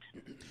expected.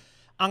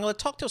 Angela,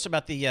 talk to us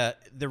about the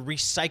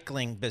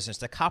recycling business,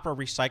 the copper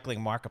recycling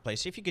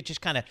marketplace. If you could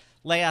just kind of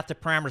lay out the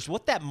parameters,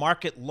 what that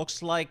market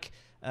looks like,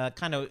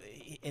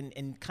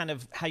 and kind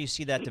of how you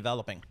see that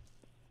developing.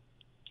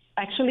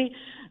 Actually,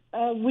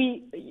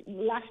 we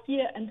last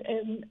year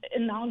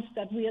announced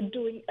that we are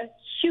doing a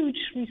huge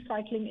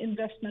recycling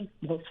investment.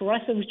 Well, for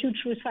us, a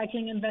huge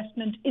recycling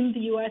investment in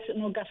the U.S.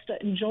 in Augusta,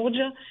 in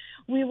Georgia.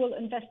 We will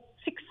invest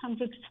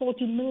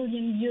 640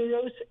 million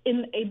euros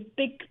in a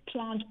big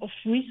plant of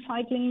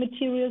recycling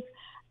materials,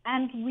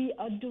 and we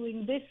are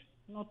doing this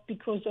not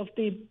because of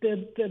the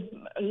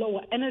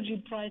lower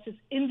energy prices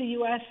in the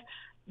U.S.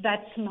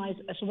 That's nice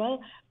as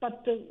well,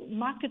 but the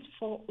market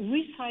for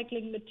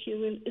recycling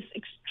material is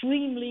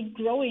extremely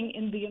growing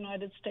in the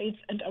United States,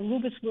 and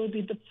Arubis will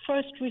be the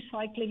first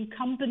recycling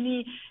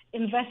company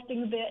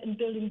investing there and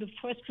building the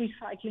first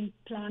recycling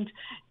plant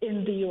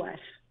in the U.S.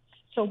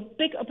 So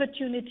big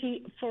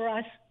opportunity for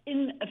us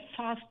in a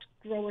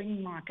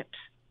fast-growing market.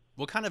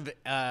 What kind of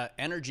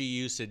energy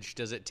usage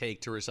does it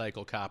take to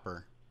recycle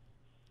copper?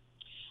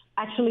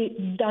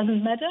 Actually,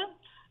 doesn't matter.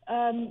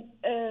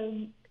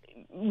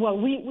 Well,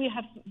 we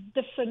have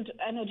different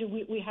energy.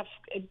 We have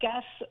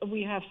gas.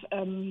 We have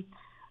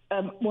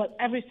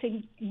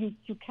everything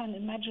you can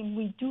imagine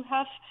we do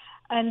have.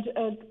 And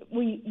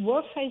we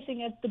were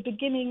facing at the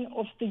beginning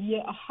of the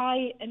year a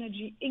high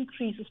energy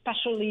increase,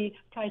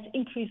 price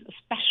increase,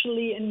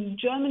 especially in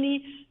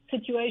Germany.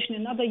 Situation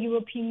in other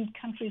European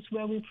countries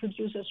where we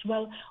produce as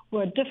well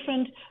were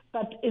different.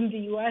 But in the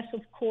U.S.,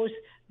 of course,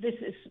 this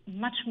is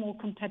much more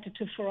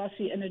competitive for us,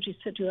 the energy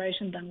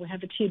situation, than we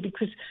have it here,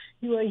 because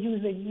you are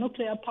using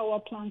nuclear power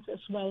plants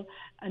as well.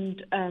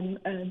 And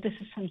this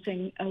is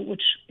something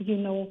which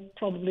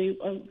probably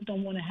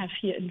don't want to have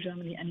here in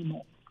Germany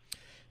anymore.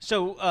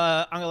 So,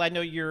 Angela, I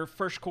know your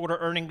first quarter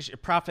earnings, your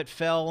profit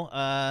fell,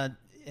 and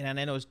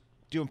I know it's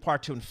due in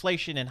part to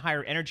inflation and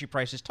higher energy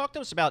prices. Talk to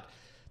us about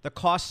the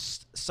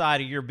cost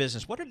side of your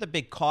business. What are the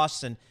big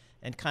costs and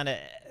kind of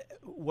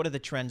what are the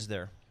trends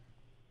there?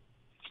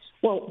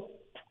 Well,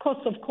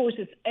 costs, of course,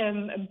 is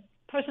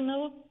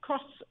personnel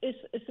costs is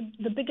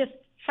the biggest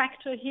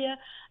factor here.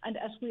 And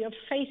as we are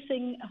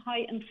facing a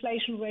high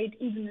inflation rate,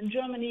 even in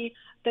Germany,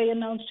 they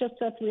announced just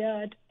that we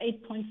are at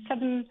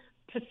 8.7%.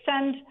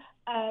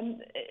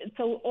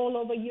 So all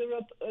over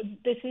Europe,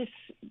 this is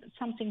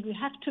something we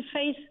have to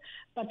face,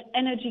 but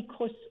energy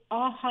costs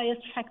are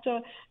highest factor.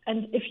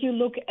 And if you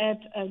look at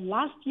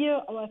last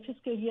year, our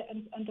fiscal year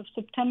end of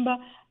September,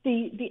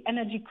 the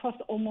energy cost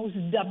almost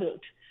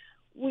doubled.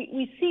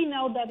 We see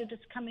now that it is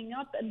coming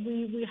up, and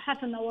we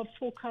have in our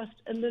forecast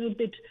a little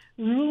bit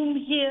room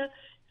here.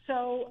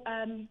 So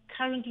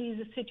currently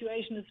the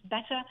situation is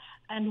better,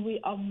 and we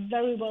are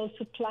very well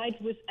supplied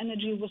with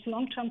energy with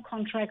long-term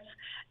contracts,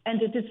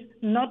 and it is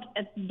not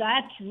at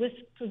that risk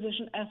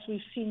position as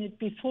we've seen it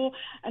before.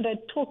 And I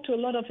talked to a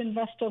lot of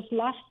investors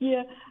last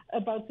year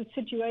about the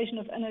situation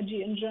of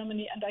energy in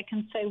Germany, and I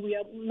can say we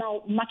are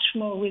now much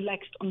more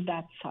relaxed on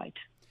that side.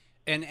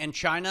 And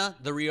China,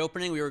 the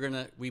reopening,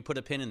 we put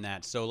a pin in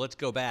that. So let's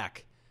go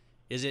back.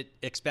 Is it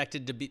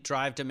expected to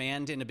drive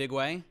demand in a big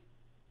way?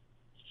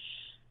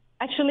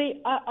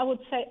 Actually, I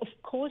would say, of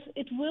course,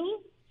 it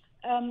will.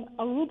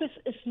 Arubis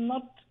is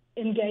not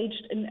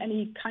engaged in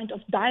any kind of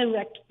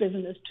direct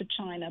business to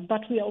China,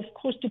 but we are, of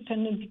course,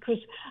 dependent because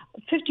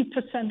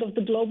 50% of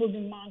the global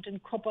demand in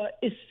copper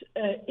is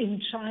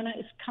in China,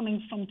 is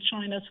coming from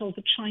China. So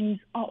the Chinese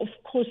are, of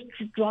course,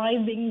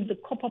 driving the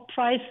copper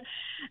price.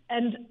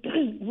 And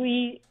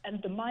we,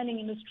 and the mining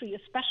industry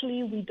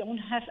especially, we don't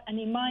have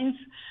any mines.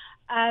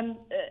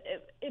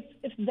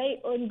 If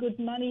they earn good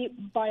money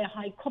by a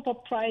high copper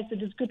price,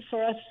 it is good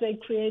for us. They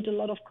create a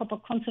lot of copper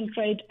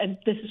concentrate, and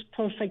this is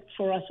perfect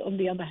for us on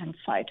the other hand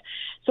side.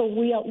 So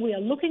we are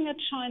looking at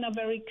China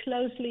very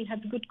closely,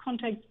 have good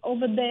contacts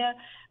over there,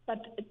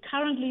 but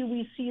currently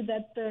we see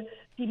that the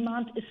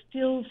demand is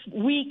still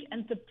weak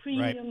and the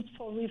premiums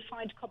for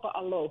refined copper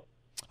are low.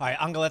 All right,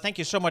 Angela, thank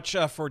you so much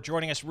for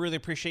joining us. Really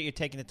appreciate you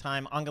taking the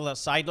time. Angela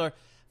Seidler,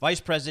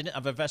 Vice President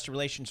of Investor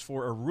Relations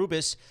for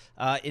Arubis.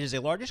 It is the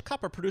largest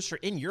copper producer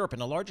in Europe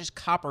and the largest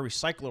copper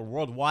recycler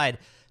worldwide.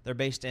 They're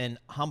based in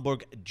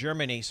Hamburg,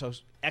 Germany. So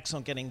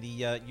excellent getting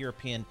the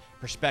European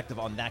perspective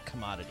on that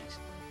commodities.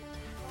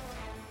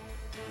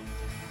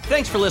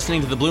 Thanks for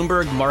listening to the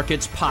Bloomberg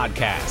Markets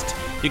Podcast.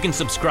 You can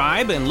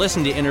subscribe and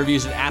listen to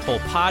interviews at Apple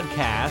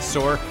Podcasts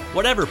or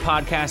whatever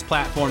podcast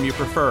platform you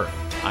prefer.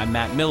 I'm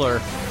Matt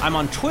Miller. I'm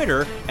on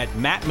Twitter at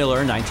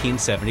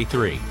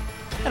MattMiller1973.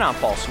 And I'm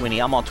Paul Sweeney.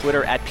 I'm on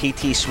Twitter at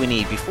PT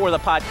Sweeney. Before the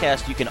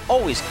podcast, you can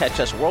always catch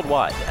us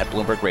worldwide at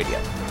Bloomberg Radio.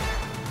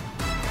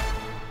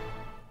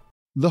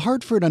 The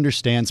Hartford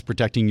understands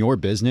protecting your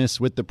business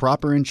with the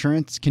proper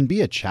insurance can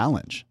be a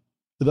challenge.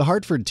 The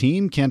Hartford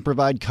team can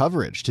provide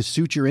coverage to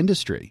suit your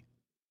industry.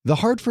 The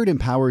Hartford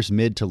empowers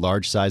mid to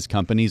large-size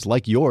companies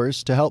like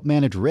yours to help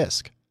manage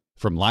risk,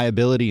 from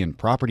liability and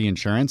property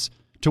insurance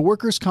to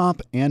workers'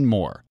 comp and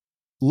more.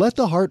 Let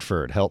The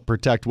Hartford help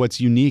protect what's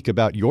unique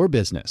about your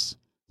business.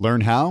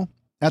 Learn how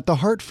at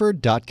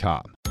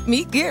thehartford.com.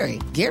 Meet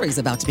Gary. Gary's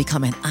about to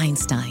become an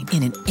Einstein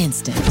in an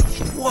instant.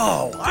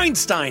 Whoa,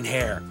 Einstein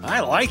hair. I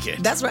like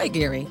it. That's right,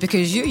 Gary,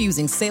 because you're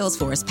using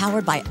Salesforce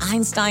powered by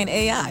Einstein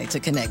AI to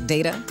connect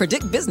data,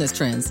 predict business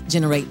trends,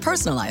 generate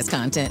personalized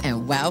content,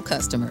 and wow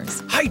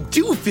customers. I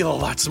do feel a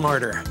lot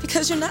smarter.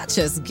 Because you're not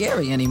just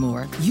Gary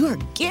anymore. You're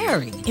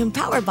Gary,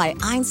 empowered by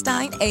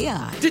Einstein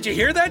AI. Did you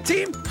hear that,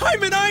 team?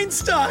 I'm an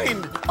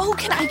Einstein. Oh,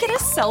 can I get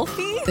a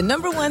selfie? The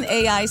 #1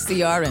 AI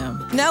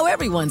CRM. Now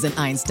everyone's an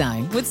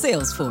Einstein with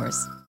Salesforce.